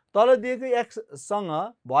तल दिएको एक्ससँग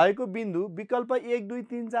भएको बिन्दु विकल्प 1 2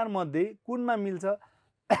 3 4 मध्ये कुनमा मिल्छ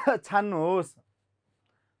छान्नुहोस्।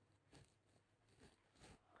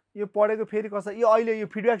 यो पढेको फेरि कसरी यो अहिले यो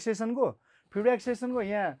फिडब्याक सेसनको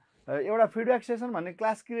यहाँ एउटा फिडब्याक सेसन भन्ने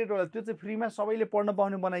क्लास क्रिएट होला, त्यो चाहिँ फ्रीमा सबैले पढ्न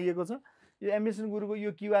पाउने बनाइएको छ। यो एम्बिसन गुरुको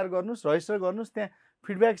यो क्युआर गर्नुहोस्, रजिस्टर गर्नुहोस्, त्यहाँ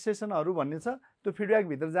फिडब्याक सेसनहरू भन्ने छ, त्यो फिडब्याक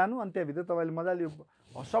भित्र जानु अनि त्यहाँभित्र तपाईँले मजाले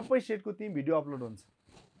सबै सेटको त्यही भिडियो अपलोड हुन्छ।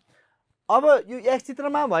 अब यो एक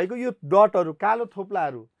चित्रमा भएको यो डटहरू कालो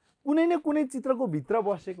थोप्लाहरू कुनै न कुनै चित्रको भित्र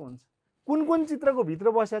बसेको हुन्छ, कुन चित्रको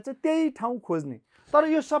भित्र बसेको छ त्यही ठाउँ खोज्ने, तर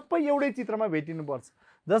यो सबै एउटै चित्रमा भेटिनुपर्छ।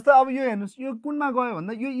 जस्तो अब यो हेर्नुहोस् यो कुनमा गयो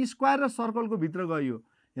भन्दा यो स्क्वायर र सर्कलको भित्र गयो,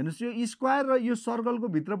 हेर्नुहोस् यो स्क्वायर र यो सर्कलको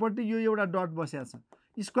भित्रपट्टि यो एउटा डट बसेको छ,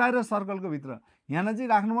 स्क्वायर र सर्कलको भित्र यहाँ चाहिँ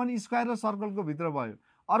राख्नु भने स्क्वायर र सर्कलको भित्र भयो।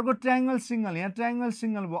 अर्को ट्रायङ्गल सिङ्गल, यहाँ ट्रायङ्गल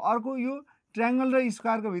सिङ्गल भयो, अर्को यो ट्रायङ्गल र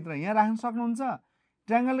स्क्वायरको भित्र यहाँ राख्न सक्नुहुन्छ,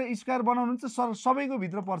 ट्रायङ्गल र स्क्वायर बनाउनुहुन्छ सबैको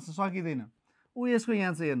भित्र पर्छ सकिँदैन। यसको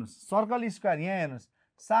यहाँ चाहिँ हेर्नुहोस् सर्कल स्क्वायर, यहाँ हेर्नुहोस्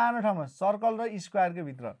सानो ठाउँमा सर्कल र स्क्वायरको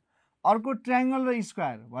भित्र, अर्को ट्रायङ्गल र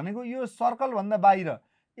स्क्वायर भनेको यो सर्कलभन्दा बाहिर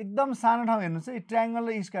एकदम सानो ठाउँ हेर्नुहोस् है, ट्रायङ्गल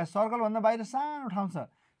र स्क्वायर सर्कलभन्दा बाहिर सानो ठाउँ छ,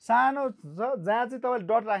 सानो छ जहाँ चाहिँ तपाईँले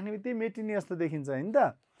डट राख्ने बित्तिकै मेटिने जस्तो देखिन्छ होइन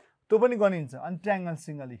त, त्यो पनि गनिन्छ। अनि ट्रायङ्गल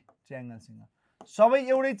सिङ्गल सबै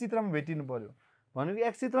एउटै चित्रमा भेटिनु पर्यो भनेको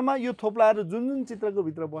एक चित्रमा यो थोप्लाहरू जुन चित्रको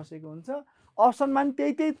भित्र बसेको हुन्छ अप्सनमा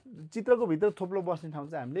पनि त्यही चित्रको भित्र थोप्लो बस्ने ठाउँ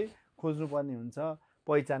चाहिँ हामीले खोज्नुपर्ने हुन्छ,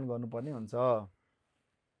 पहिचान गर्नुपर्ने हुन्छ।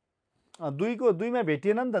 2मा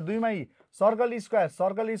भेटिएन नि त, 2मा सर्कल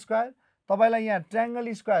स्क्वायर तपाईँलाई यहाँ ट्रायङ्गल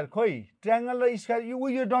स्क्वायर, खोइ ट्रायङ्गल र स्क्वायर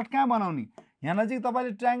यो डट कहाँ बनाउने, यहाँ नजिक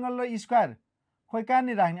तपाईँले ट्रायङ्गल र स्क्वायर खोइ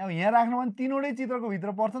कहाँनिर राख्ने। अब यहाँ राख्नु भने तीनवटै चित्रको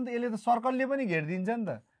भित्र पर्छ नि त, यसले त सर्कलले पनि घेरिदिन्छ नि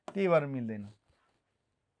त, त्यही भएर मिल्दैन।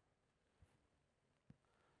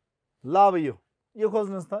 ल अब यो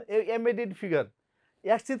खोज्नुहोस् त एम्बेडेड फिगर,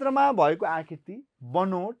 एक चित्रमा भएको आकृति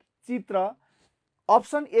बनोट चित्र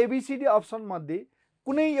अप्सन एबिसिडी अप्सन मध्ये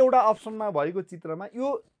कुनै एउटा अप्सनमा भएको चित्रमा यो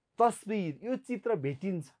तस्बिर यो चित्र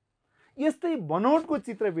भेटिन्छ, यस्तै बनोटको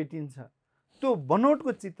चित्र भेटिन्छ, त्यो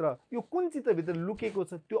बनोटको चित्र यो कुन चित्रभित्र लुकेको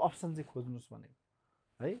छ त्यो अप्सन चाहिँ खोज्नुहोस्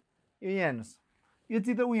भनेको है। यो यहाँ हेर्नुहोस् यो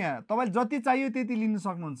चित्र यहाँ तपाईँले जति चाहियो त्यति लिन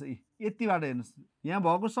सक्नुहुन्छ, यतिबाट हेर्नुहोस् यहाँ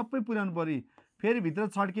भएको सबै पुर्याउनु पर्यो, फेरि भित्र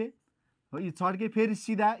छड्के छड्के फेरि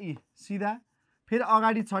सिधा फेरि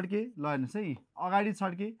अगाडि छड्के, ल हेर्नुहोस् है अगाडि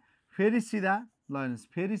छड्के फेरि सिधा, ल हेर्नुहोस्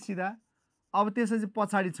फेरि सिधा, अब त्यसपछि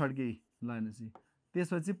पछाडि छड्के, ल हेर्नुहोस्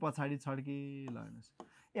त्यसपछि पछाडि छड्के, ल हेर्नुहोस्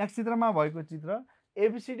एक चित्रमा भएको चित्र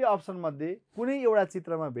एबिसिडी अप्सन मध्ये कुनै एउटा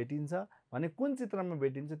चित्रमा भेटिन्छ भने कुन चित्रमा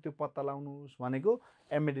भेटिन्छ त्यो पत्ता लगाउनुहोस् भनेको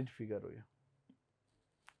एम्बेडेड फिगर हो यो।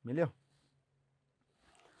 मिल्यो?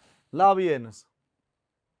 ल अब यो हेर्नुहोस्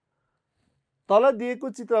तल दिएको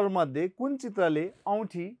चित्रहरूमध्ये कुन चित्रले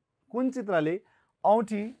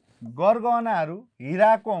औँठी गरगहनाहरू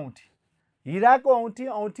हिराको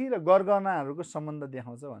औँठी र गरगहनाहरूको सम्बन्ध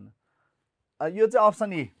देखाउँछ भन्नु। यो चाहिँ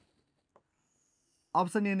अप्सन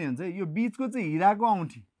ए नै हुन्छ। यो बीचको चाहिँ हिराको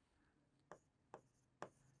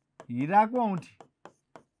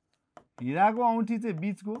औँठी चाहिँ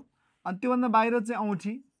बीचको, अनि त्योभन्दा बाहिर चाहिँ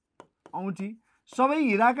औँठी सबै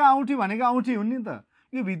हिराका औँठी भनेको औँठी हुन् नि त।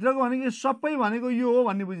 यो भित्रको भनेको सबै भनेको यो हो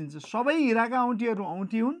भन्ने बुझिन्छ। सबै हिराका औँठीहरू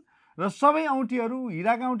औँठी हुन् र सबै औँठीहरू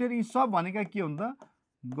हिराका औँठीहरू यी सब भनेका के हुन् त?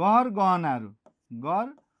 गरगहनाहरू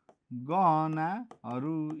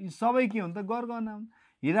यी सबै के हुन् त? गरगहना हुन्।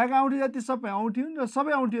 हिराका औँठी जति सबै औँठी हुन् र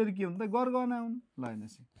सबै औँठीहरू के हुन् त? गरगहना हुन्। ल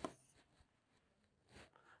हेर्नुहोस्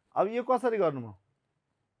अब यो कसरी गर्नु म?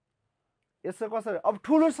 यसो कसरी? अब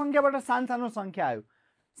ठुलो सङ्ख्याबाट सानो सङ्ख्या आयो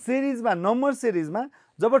सिरिजमा, नम्बर सिरिजमा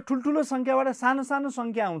जब ठुल्ठुलो सङ्ख्याबाट सानो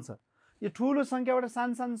सङ्ख्या आउँछ, यो ठुलो सङ्ख्याबाट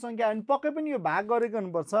सानो सङ्ख्या आयो भने पक्कै पनि यो भाग गरेको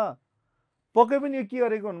हुनुपर्छ। पक्कै पनि यो के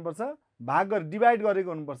गरेको हुनुपर्छ? भाग गरेर डिभाइड गरेको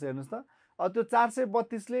हुनुपर्छ। हेर्नुहोस् त, अब त्यो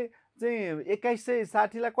 432 ले चाहिँ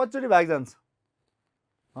 2160 लाई कतिचोटि भाग जान्छ?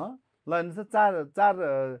 ल हेर्नुहोस् त,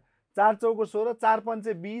 4 चौको 16, 4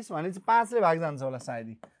 पन्चे 20 भनेपछि 5 ले भाग जान्छ होला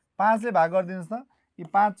सायद। 5 ले भाग गरिदिनुहोस् त। यो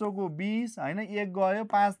 5 चौको 20 होइन, 1 गयो,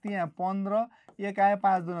 5 त्यहाँ 15, 1 आयो,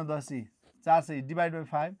 5 दुना 10, 400 डिभाइड बाई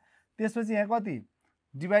 5। त्यसपछि यहाँ कति?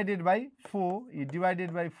 डिभाइडेड बाई 4, यो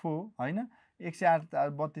डिभाइडेड बाई 4 होइन, 108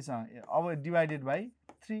 32। अब डिभाइडेड बाई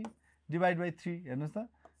 3, डिभाइड बाई 3 हेर्नुहोस् त,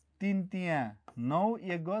 3 त्यहाँ 9,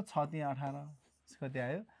 1 गयो, 6 त्यहाँ 18, कति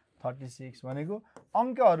आयो? 36 भनेको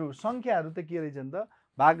अङ्कहरू सङ्ख्याहरू त के रहेछ नि त?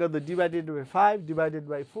 भाग गर्दा divided by 5, divided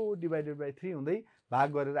by 4, divided by 3 हुँदै भाग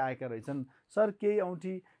गरेर आएका रहेछन्। सर केही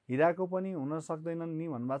औँठी हिराको पनि हुन सक्दैनन् नि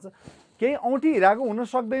भन्नुभएको छ। केही औँठी हिराको हुन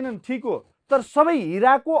सक्दैनन्, ठिक हो, तर सबै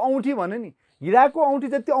हिराको औँठी भने नि, हिराको औँठी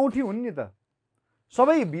जति औँठी हुन् नि त।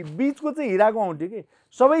 सबै बीचको चाहिँ हिराको औँठी के,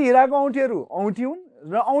 सबै हिराको औँठीहरू औँठी हुन्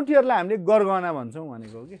र औँठीहरूलाई हामीले गरगहना भन्छौँ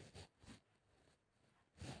भनेको हो कि।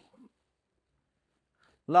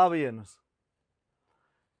 ल अब हेर्नुहोस्,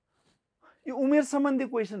 यो उमेर सम्बन्धी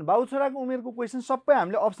क्वेसन, बाउ छोराको उमेरको क्वेसन सबै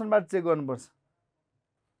हामीले अप्सनबाट चेक गर्नुपर्छ।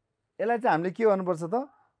 यसलाई चाहिँ हामीले के गर्नुपर्छ त?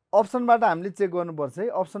 अप्सनबाट हामीले चेक गर्नुपर्छ है।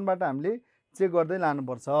 अप्सनबाट हामीले चेक गर्दै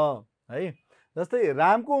लानुपर्छ है। जस्तै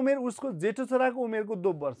रामको उमेर उसको जेठो छोराको उमेरको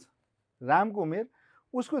 2 वर्ष, रामको उमेर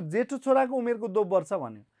उसको जेठो छोराको उमेरको 2 वर्ष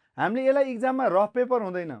भन्यो। हामीले यसलाई इक्जाममा रफ पेपर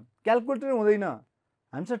हुँदैन, क्यालकुलेटर हुँदैन,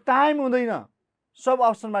 हामीसँग टाइम हुँदैन, सब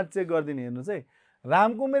अप्सनबाट चेक गरिदिने। हेर्नुहोस् है,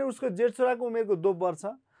 रामको उमेर उसको जेठ छोराको उमेरको 2 वर्ष,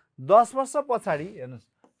 10 वर्ष पछाडि हेर्नुहोस्,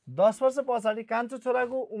 10 वर्ष पछाडि कान्छो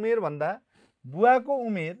छोराको उमेरभन्दा बुवाको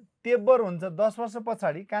उमेर तेब्बर हुन्छ। 10 वर्ष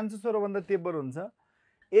पछाडि कान्छो छोराभन्दा तेब्बर हुन्छ।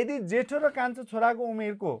 यदि जेठो र कान्छो छोराको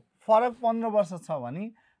उमेरको फरक 15 वर्ष छ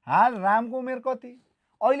भने हाल रामको उमेर कति?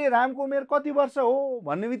 अहिले रामको उमेर कति वर्ष हो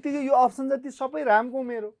भन्ने बित्तिकै यो अप्सन जति सबै रामको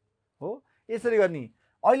उमेर हो। यसरी गर्ने,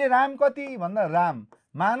 अहिले राम कति भन्दा राम,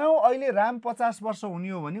 मानौ अहिले राम 50 वर्ष हुने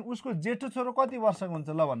हो भने उसको जेठो छोरो कति वर्षको हुन्छ?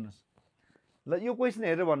 ल भन्नुहोस्। ल यो क्वेसन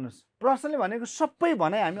हेरेर भन्नुहोस्। प्रश्नले भनेको सबै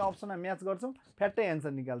भनाइ हामी अप्सनमा म्याच गर्छौँ, फ्याट्टै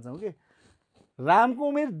एन्सर निकाल्छौँ कि। रामको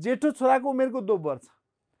उमेर जेठो छोराको उमेरको 2 वर्ष,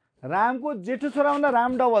 रामको जेठो छोराभन्दा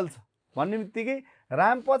राम डबल छ भन्ने बित्तिकै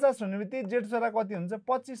राम 50 हुने बित्तिकै जेठो छोरा कति हुन्छ?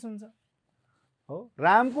 25 हुन्छ हो।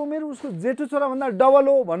 रामको उमेर उसको जेठो छोराभन्दा डबल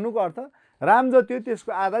हो भन्नुको अर्थ राम जति हो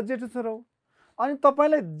त्यसको आधा जेठो छोरा हो। अनि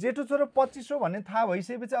तपाईँलाई जेठो छोरा 25 हो भन्ने थाहा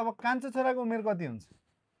भइसकेपछि अब कान्छो छोराको उमेर कति हुन्छ?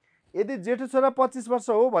 यदि जेठो छोरा 25 वर्ष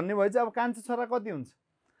हो भन्ने भए चाहिँ अब कान्छो छोरा कति हुन्छ?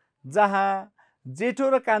 जहाँ जेठो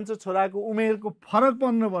र कान्छो छोराको उमेरको फरक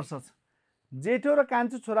 15 वर्ष छ, जेठो र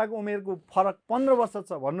कान्छो छोराको उमेरको फरक 15 वर्ष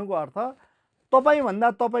छ भन्नुको अर्थ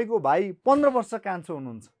तपाईँभन्दा तपाईँको भाइ 15 वर्ष कान्छो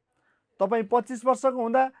हुनुहुन्छ। तपाईँ 25 वर्षको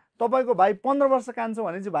हुँदा तपाईँको भाइ 15 वर्ष कान्छो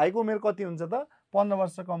भने चाहिँ भाइको उमेर कति हुन्छ त? 15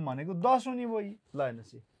 वर्ष कम भनेको 10 हुने भयो। ल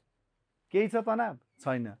हेर्नुहोस्, केही छ तनाव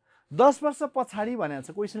छैन। 10 वर्ष पछाडि भनेको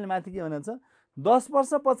छ क्वेसनले, माथि के भनेको छ? 10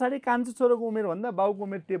 वर्ष पछाडि कान्छो छोरोको उमेर भन्दा बाउको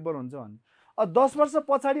उमेर तेब्बर हुन्छ भने। अब 10 वर्ष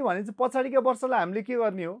पछाडि भने चाहिँ पछाडिका वर्षलाई हामीले के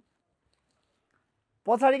गर्ने हो?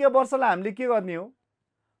 पछाडिका वर्षलाई हामीले के गर्ने हो?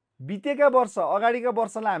 बितेका वर्ष अगाडिका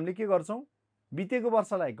वर्षलाई हामीले के गर्छौँ? बितेको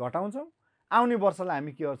वर्षलाई घटाउँछौँ, आउने वर्षलाई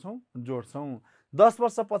हामी के गर्छौँ? जोड्छौँ। 10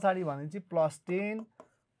 वर्ष पछाडि भने चाहिँ +10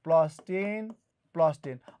 +10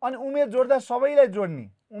 +10। अनि उमेर जोड्दा सबैलाई जोड्ने,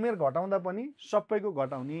 उमेर घटाउँदा पनि सबैको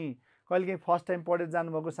घटाउने। कहिलेकाहीँ फर्स्ट टाइम पढेर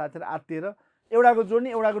जानुभएको साथीहरू आत्तिएर एउटाको जोड्ने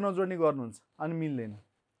एउटाको नजोड्ने गर्नुहुन्छ अनि मिल्दैन।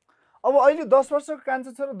 अब अहिले 10 वर्षको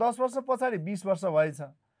कान्छो छोरो 10 वर्ष पछाडि 20 वर्ष भएछ,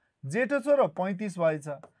 जेठो छोरो 35 भएछ,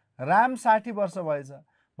 राम 60 वर्ष भएछ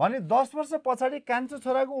भने 10 वर्ष पछाडि कान्छो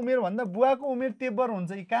छोराको उमेरभन्दा बुवाको उमेर तेब्बर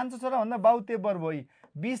हुन्छ। यी कान्छो छोराभन्दा बाउ तेब्बर भयो।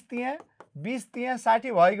 20 त्यहाँ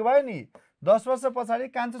 60 भएको भयो नि, 10 वर्ष पछाडि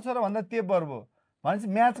कान्छो छोरा भन्दा तेब्बर भयो भनेपछि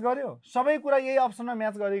म्याच गर्यो सबै कुरा यही अप्सनमा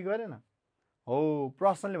म्याच गरेन हो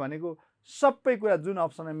प्रश्नले भनेको सबै कुरा जुन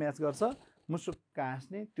अप्सनमा म्याच गर्छ मुसुक्क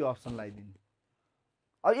हाँस्ने त्यो अप्सन लगाइदिने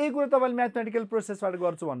अब यही कुरा तपाईँले म्याथमेटिकल प्रोसेसबाट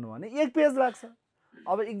गर्छु भन्नु भने 1 पेज लाग्छ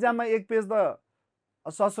अब इक्जाममा 1 पेज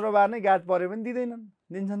त सस्रोबार नै गाड पर्यो भने दिँदैनन्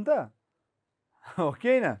दिन्छन् त हो कि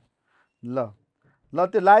हैन ल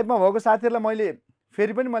त्यो लाइभमा भएको साथीहरूलाई मैले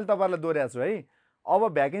फेरि पनि मैले तपाईँहरूलाई दोहोऱ्याएको छु है अब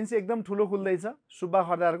भ्याकेन्सी एकदम ठुलो खुल्दैछ सुब्बा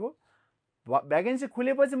खर्दारको भ्याकेन्सी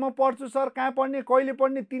खुलेपछि म पढ्छु सर कहाँ पढ्ने कहिले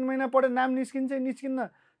पढ्ने 3 महिना पढे नाम निस्किन्न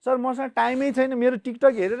सर मसँग टाइमै छैन मेरो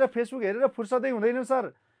टिकटक हेरेर फेसबुक हेरेर फुर्सदै हुँदैन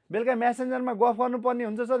सर बेलुका मेसेन्जरमा गफ गर्नुपर्ने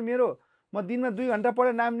हुन्छ सर मेरो म दिनमा 2 घन्टा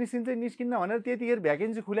पढे नाम निस्किन्न भनेर त्यतिखेर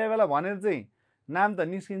भ्याकेन्सी खुल्या बेला भनेर चाहिँ नाम त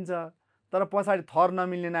निस्किन्छ तर पछाडि थर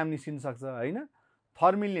नमिल्ने नाम निस्किन सक्छ हैन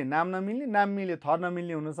थर मिल्ने नाम नमिल्ने नाम मिल्ने थर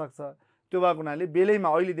नमिल्ने हुन सक्छ त्यो भएको हुनाले बेलैमा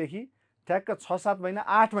अहिलेदेखि ठ्याक्क 6-7 महिना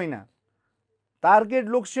 8 महिना target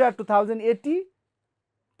Lok Sewa 2080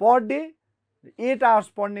 per day 8 hours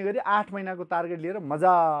पढ्ने गरी 8 महिनाको टार्गेट लिएर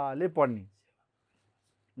मजाले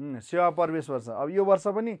पढ्ने सेवा प्रवेश वर्ष अब यो वर्ष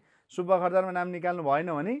पनि सुब्बा खर्दारमा नाम निकाल्नु भएन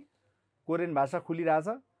भने कोरियन भाषा खुलिरहेछ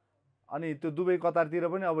अनि त्यो दुबई कतारतिर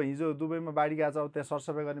पनि अब हिजो दुबईमा बाढी गएको छ अब त्यहाँ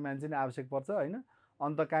सरसफाइ गर्ने मान्छे नै आवश्यक पर्छ हैन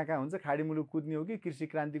अन्त कहाँ हुन्छ खाडी मुलुक कुद्ने हो कि कृषि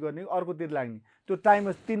क्रान्ति गर्ने हो अर्कोतिर लाग्ने त्यो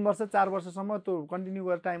टाइम 3 वर्ष 4 वर्षसम्म त्यो कन्टिन्यू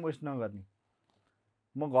गरेर टाइम वेस्ट नगर्ने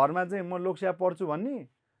म घरमा चाहिँ म लोकसेवा पढ्छु भन्ने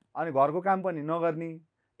अनि घरको काम पनि नगर्ने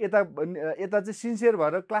यता चाहिँ सिन्सियर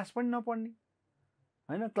भएर क्लास पनि नपढ्ने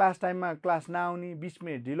हैन क्लास टाइममा क्लास नआउने 20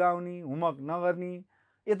 मिनेट ढिलो आउने होमवर्क नगर्ने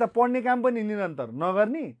यता पढ्ने काम पनि निरन्तर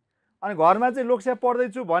नगर्ने अनि घरमा चाहिँ लोकसेवा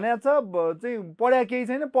पढ्दैछु भने चाहिँ पढ्या केही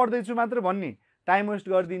छैन पढ्दैछु मात्र भन्ने टाइम वेस्ट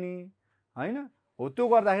गरिदिने हैन हो त्यो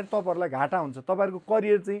गर्दाखेरि तपाईहरुलाई घाटा हुन्छ तपाईहरुको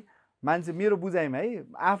करियर चाहिँ मान्छे मेरो बुझाइमा है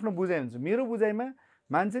आफ्नो बुझाइ हुन्छ मेरो बुझाइमा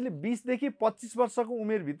मान्छेले 20 देखि 25 वर्षको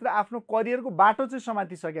उमेरभित्र आफ्नो करियरको बाटो चाहिँ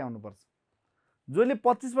समातिसके हुनुपर्छ जसले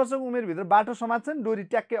 25 वर्षको उमेरभित्र बाटो समात्छ नि डोरी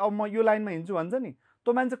ट्याक्कै अब म यो लाइनमा हिँड्छु भन्छ नि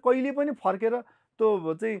त्यो मान्छे कहिले पनि फर्केर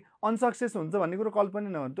त्यो चाहिँ अनसक्सेस हुन्छ भन्ने कुरो कल्पना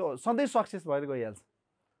नगर्नु त्यो सधैँ सक्सेस भएर गइहाल्छ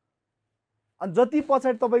अनि जति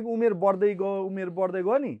पछाडि तपाईको उमेर बढ्दै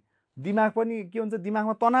गयो नि दिमाग पनि के हुन्छ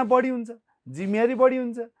दिमागमा तनाव बढी हुन्छ जिम्मेवारी बढी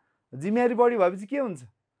हुन्छ जिम्मेवारी बढी भएपछि के हुन्छ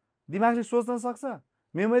दिमागले सोच्न सक्छ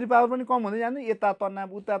मेमोरी पावर पनि कम हुँदै जान्छ यता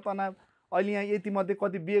तनाव उता तनाव अहिले यहाँ यति मध्ये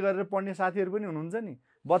कति बिहे गरेर पढ्ने साथीहरु पनि हुनुहुन्छ नि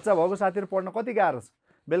बच्चा भएको साथीहरु पढ्न कति गाह्रो छ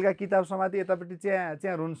बेलुका किताब समाति यतापट्टि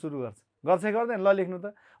च्या रुन सुरु गर्छ गर्दैन ल लेख्नु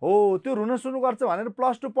त हो त्यो रुन सुरु गर्छ भनेर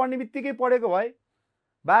 +2 पढ्ने बित्तिकै पढेको भए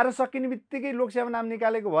 12 सकिने बित्तिकै लोकसेवा नाम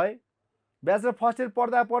निकालेको भए ब्याचलर फर्स्ट इयर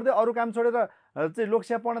पढ्दै अरु काम छोडेर चाहिँ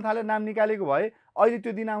लोकसेवा पढ्न थाले नाम निकालेको भए अहिले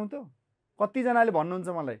त्यो दिन आउँथ्यो कति जनाले भन्नुहुन्छ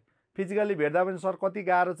मलाई फिजिकली भेट्दा पनि सर कति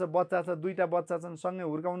गाह्रो छ बच्चा छ 2टा बच्चा छन् सँगै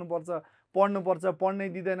हुर्काउनु पर्छ पढ्नु पर्छ पढ्नै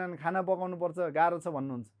दिदैनन् खाना पकाउनु पर्छ गाह्रो छ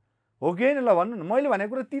भन्नुहुन्छ हो कि हैन ल भन्नु न मैले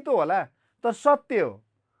भनेको कुरा तितो होला तर सत्य हो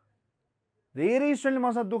धेरै स्टुडेन्टले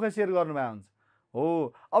मसँग दुःख सेयर गर्नुभएको हुन्छ हो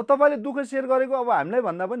अब तपाईले दुःख सेयर गरेको अब हामीलाई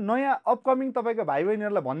भन्दा पनि नयाँ अपकमिङ तपाईको भाइ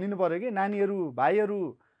बहिनीहरुलाई भनिदिनु पर्यो के नानीहरु भाइहरु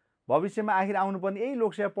भविष्यमा आखिर आउनुपर्ने यही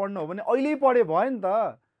लोकसेवा पढ्नु हो भने अहिले पढे भयो नि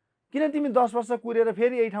त किन तिमी 10 वर्ष कुरेर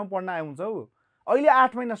फेरि यही ठाउँ पढ्न आउँछौ अहिले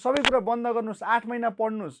 8 महिना सबै कुरा बन्द गर्नुस् 8 महिना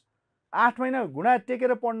पढ्नुस् 8 महिना घुँडा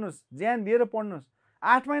टेकेर पढ्नुस् ज्यान दिएर पढ्नुस्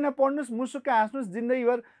 8 महिना पढ्नुस् मुसुक्क हाँस्नुस्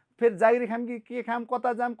जिन्दगीभर फेरि जागिरी खाम कि के खाम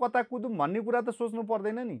कता जाम कता कुदुम भन्ने कुरा त सोच्नु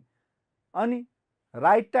पर्दैन नि अनि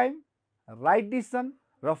राइट टाइम राइट डिसिजन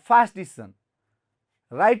र फास्ट डिसिजन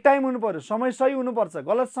राइट टाइम हुनु पर्यो समय सही हुनु पर्छ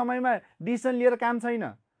गलत समयमा डिसिजन लिएर काम छैन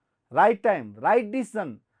राइट टाइम राइट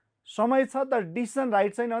डिसिजन समय छ तर डिसिजन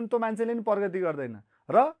राइट छैन भने त्यो मान्छेले नि प्रगति गर्दैन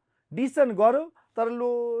र डिसिजन गर्यो तर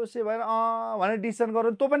लोसे भएर भनेर डिसिजन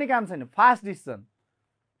गर्यो त्यो पनि काम छैन फास्ट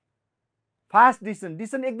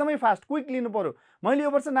डिसिजन एकदमै फास्ट क्विक लिनु पर्यो मैले यो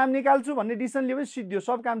वर्ष नाम निकाल्छु भन्ने डिसिजन लिएपछि सिद्धियो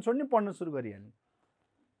सब काम छोड्ने पढ्न सुरु गरिहाल्ने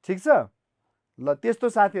ठीक छ ल त्यस्तो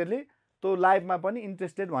साथीहरुले त्यो लाइभमा पनि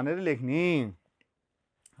इन्ट्रेस्टेड भनेर लेख्ने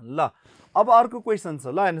ल अब अर्को क्वेशन छ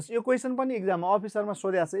ल हेर्नुस् यो क्वेशन पनि एक्जाममा अफिसरमा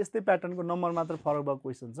सोधेको छ यस्तै प्याटर्नको नम्बर मात्र फरक भएको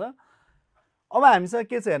क्वेशन छ अब हामीसँग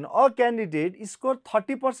के छ हेर्नु a candidate score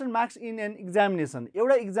 30% marks in an examination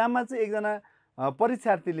एउटा एक्जाममा चाहिँ एकजना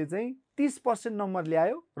परीक्षार्थीले चाहिँ 30% नम्बर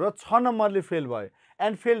ल्यायो र 6 नम्बरले फेल भयो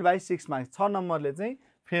एन्ड फेल बाइ 6 मार्क्स 6 नम्बरले चाहिँ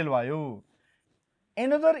फेल भयो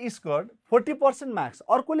एनदर स्कोर 40% मार्क्स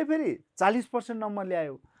अर्कोले फेरि 40% नम्बर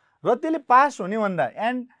ल्यायो र त्यसले पास हुने भन्दा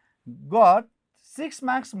and got 6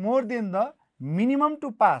 marks more than the minimum to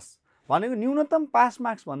pass भनेको न्यूनतम पास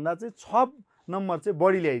मार्क्स भन्दा चाहिँ 6 नम्बर चाहिँ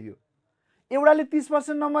बढी ल्याइदियो एउटाले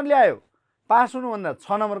 30% नम्बर ल्यायो पास हुनु भन्दा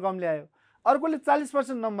 6 नम्बर कम ल्यायो अर्कोले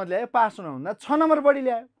 40% नम्बर ल्यायो पास हुनु भन्दा 6 नम्बर बढी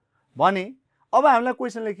ल्यायो भने अब हामीलाई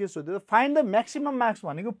क्वेशनले के सोध्यो फाइन्ड द म्याक्सिमम मार्क्स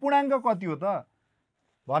भनेको पूर्णाङ्क कति हो त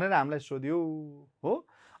भनेर हामीलाई सोध्यो हो।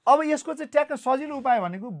 अब यसको चाहिँ ट्याक्क सजिलो उपाय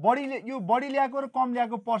भनेको यो बढी ल्याएको र कम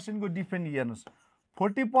ल्याएको पर्सेन्टको डिफ्रेन्ट हेर्नुहोस्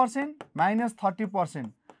 40% माइनस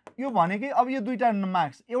 30%। यो भनेकै अब यो दुईटा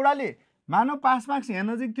मार्क्स एउटाले मानव पास मार्क्स यहाँ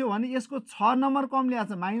नजिक थियो भने यसको 6 नम्बर कम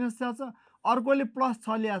ल्याएको छ माइनस छ, अर्कोले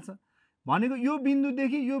 +6 ल्याएको छ भनेको यो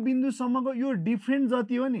बिन्दुदेखि यो बिन्दुसम्मको यो डिफ्रेन्ट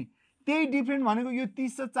जति हो नि त्यही डिफ्रेन्ट भनेको यो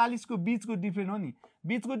 30 र 40 को बीचको डिफ्रेन्ट हो नि।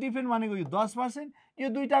 बीचको डिफ्रेन्ट भनेको यो 10%, यो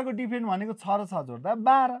दुईटाको डिफ्रेन्ट भनेको 6 र 6 जोड्दा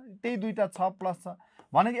 12, त्यही दुईटा 6 + 6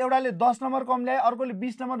 भनेको एउटाले 10 नम्बर कम ल्यायो अर्कोले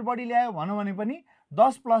 20 नम्बर बढी ल्यायो भन्यो भने पनि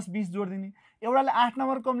 10 + 20 जोडिदिने। एउटाले 8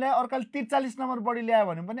 नम्बर कम ल्यायो अर्कोले 43 नम्बर बढी ल्यायो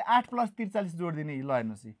भने पनि 8 + 43 जोडिदिने। ल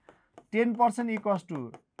हेर्नुहोस् 10% इक्वल्स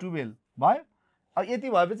टु 12 भयो। अब यति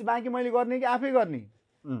भएपछि बाँकी मैले गर्ने कि आफै गर्ने?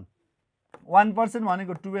 1%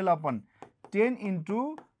 भनेको 12/10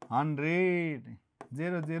 इन्टु 100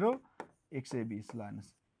 0 0 120। ल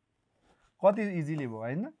हेर्नुहोस् कति इजिली भयो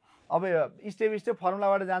होइन। अब स्टेप स्टेप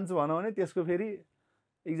फर्मुलाबाट जान्छु भनौँ भने त्यसको फेरि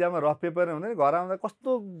इक्जाममा रफ पेपर हुँदैन, घर आउँदा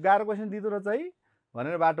कस्तो गाह्रो क्वेसन दिँदो रहेछ है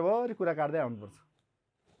भनेर बाटोभरि कुरा काट्दै आउनुपर्छ।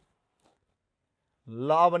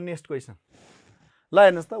 ल अब नेक्स्ट क्वेसन। ल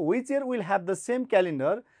हेर्नुहोस् त which year will have the same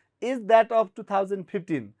calendar is that of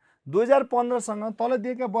 2015। 2015सँग तल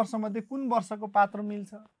दिएका वर्षमध्ये कुन वर्षको पात्र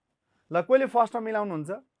मिल्छ? ल कहिले फर्स्टमा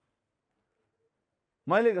मिलाउनुहुन्छ?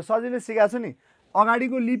 मैले सजिलै सिकाएको छु नि।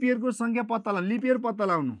 अगाडिको लिप इयरको सङ्ख्या पत्ता लगाउनु, लिप इयर पत्ता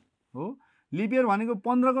लगाउनु हो। लिप इयर भनेको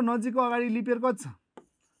 15 को नजिकको अगाडि लिप इयर कति छ?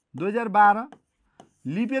 2012।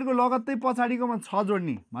 लिप इयरको लगत्तै पछाडिकोमा 6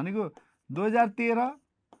 जोड्ने भनेको 2013,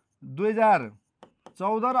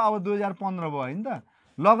 2014 र अब 2015 भयो होइन त।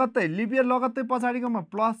 लगत्तै लिप इयर लगत्तै पछाडिकोमा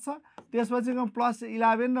प्लस छ, त्यसपछिको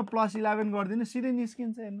 +11 र +11 गरिदिनु सिधै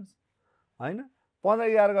निस्किन्छ हेर्नुहोस् होइन। 15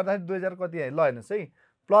 11 गर्दाखेरि 2000 कति आयो? ल हेर्नुहोस् है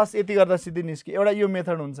प्लस यति गर्दा सिधै निस्क्यो। एउटा यो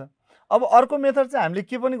मेथड हुन्छ। अब अर्को मेथड चाहिँ हामीले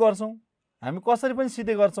के पनि गर्छौँ, हामी कसरी पनि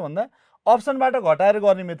सिधै गर्छौँ भन्दा अप्सनबाट घटाएर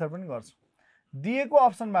गर्ने मेथड पनि गर्छौँ। दिएको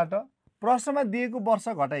अप्सनबाट प्रश्नमा दिएको वर्ष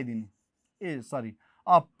घटाइदिने,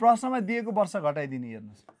 प्रश्नमा दिएको वर्ष घटाइदिने।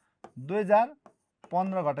 हेर्नुहोस्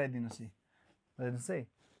 2015 घटाइदिनुहोस् हेर्नुहोस् है।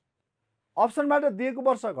 अप्सनबाट दिएको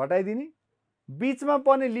वर्ष घटाइदिने, बिचमा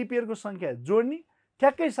पर्ने लिप इयरको सङ्ख्या जोड्ने,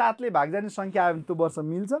 ठ्याक्कै 7ले भाग जाने सङ्ख्या आयो भने त्यो वर्ष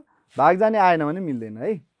मिल्छ, भाग जाने आएन भने मिल्दैन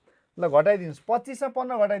है। ल घटाइदिनुहोस् 25 र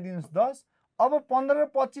 15 घटाइदिनुहोस् 10। अब 15 र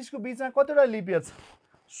 25 को बिचमा कतिवटा लिप इयर छ?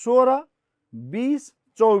 16, 20,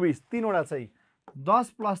 24 तीनवटा छ है।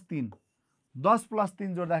 10 + 3 10 +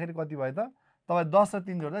 3 जोड्दाखेरि कति भयो त? तपाईँ 10 र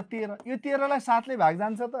 3 जोड्दा 13। यो 13लाई 7ले भाग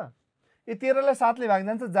जान्छ त? यो 13लाई 7ले भाग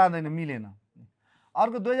जान्छ? जाँदैन, मिलेन।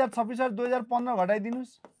 अर्को 2026 र 2015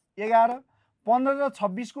 घटाइदिनुहोस् 11। 15 र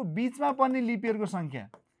 26 को बिचमा पर्ने लिप इयरको सङ्ख्या,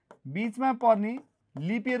 बिचमा पर्ने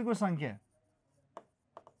लिप इयरको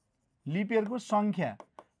सङ्ख्या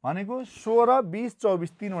भनेको 16, 20,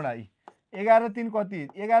 24 तीनवटा। 11 3 कति?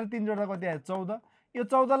 11 3 जोड्दा कति आयो? 14। यो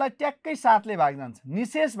 14लाई ट्याक्कै 7ले भाग जान्छ,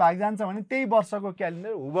 निशेष भाग जान्छ भने त्यही वर्षको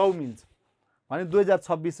क्यालेन्डर हुबहु मिल्छ भने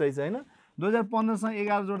 2026 रहेछ होइन। 2015 सँग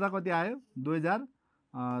 11 जोड्दा कति आयो?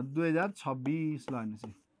 2026। ल हेर्नुहोस्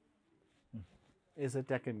यसरी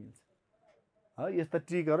ट्याक्कै मिल्छ है। यस्ता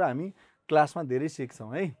ट्रिकहरू हामी क्लासमा धेरै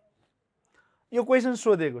सिक्छौँ है। यो क्वेसन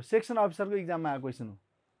सोधेको सेक्सन अफिसरको इक्जाममा आएको क्वेसन हो।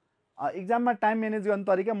 इक्जाममा टाइम म्यानेज गर्ने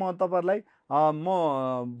तरिका म तपाईँहरूलाई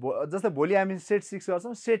जस्तै भोलि हामी सेट 6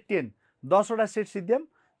 गर्छौँ, सेट 10 10वटा सेट सिद्ध्याम।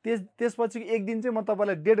 त्यसपछि एक दिन चाहिँ म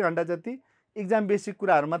तपाईँलाई 1.5 घन्टा जति इक्जाम बेसिक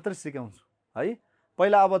कुराहरू मात्रै सिकाउँछु है।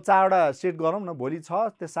 पहिला अब 4वटा सेट गरौँ न, भोलि 6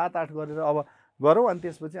 त्यो 7 8 गरेर अब गरौँ, अनि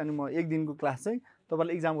त्यसपछि अनि म एक दिनको क्लास चाहिँ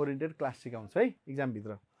तपाईँलाई इक्जाम ओरिएन्टेड क्लास सिकाउँछु है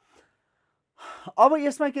इक्जामभित्र। अब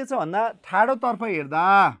यसमा के छ भन्दा ठाडोतर्फ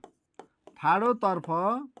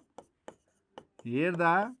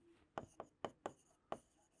हेर्दा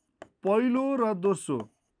पहिलो र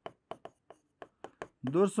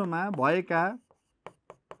दोस्रोमा भएका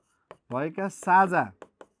साझा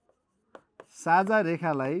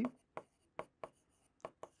रेखालाई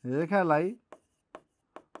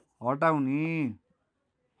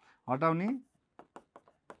हटाउने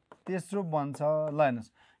तेस्रो बन्छ। ल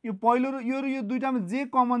हेर्नुहोस् यो पहिलो र यो दुईटामा जे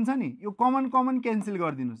कमन छ नि यो कमन क्यान्सल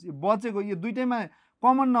गरिदिनुहोस्। यो बचेको यो दुईटैमा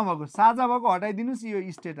कमन नभएको साझा भएको हटाइदिनुहोस्, यो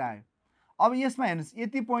स्टेट आयो। अब यसमा हेर्नुहोस्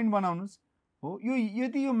यति पोइन्ट बनाउनुहोस् हो।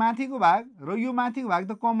 यो माथिको भाग र यो माथिको भाग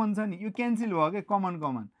त कमन छ नि, यो क्यान्सल भयो क्या,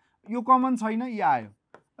 कमन यो कमन छैन, यो आयो।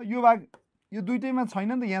 यो भाग यो दुईटैमा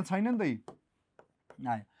छैन नि त, यहाँ छैन नि त,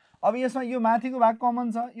 आयो। अब यसमा यो माथिको भाग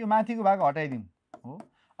कमन छ, यो माथिको भाग हटाइदिउँ हो।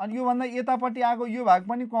 अनि योभन्दा यतापट्टि आएको यो भाग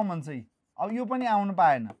पनि कमन छ। अब यो पनि आउनु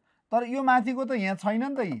पाएन, तर यो माथिको त यहाँ छैन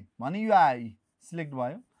नि त भने यो आयो, सिलेक्ट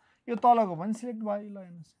भयो। यो तलको पनि सिलेक्ट भयो। ल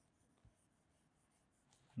हेर्नुहोस्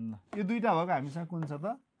यो दुईटा भएको हामीसँग कुन छ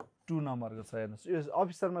त? 2 नम्बरको छ। हेर्नुहोस् यो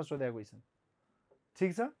अफिसरमा सोधेको क्वेसन,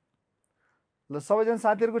 ठिक छ। ल सबैजना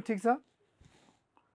साथीहरुको ठीक छ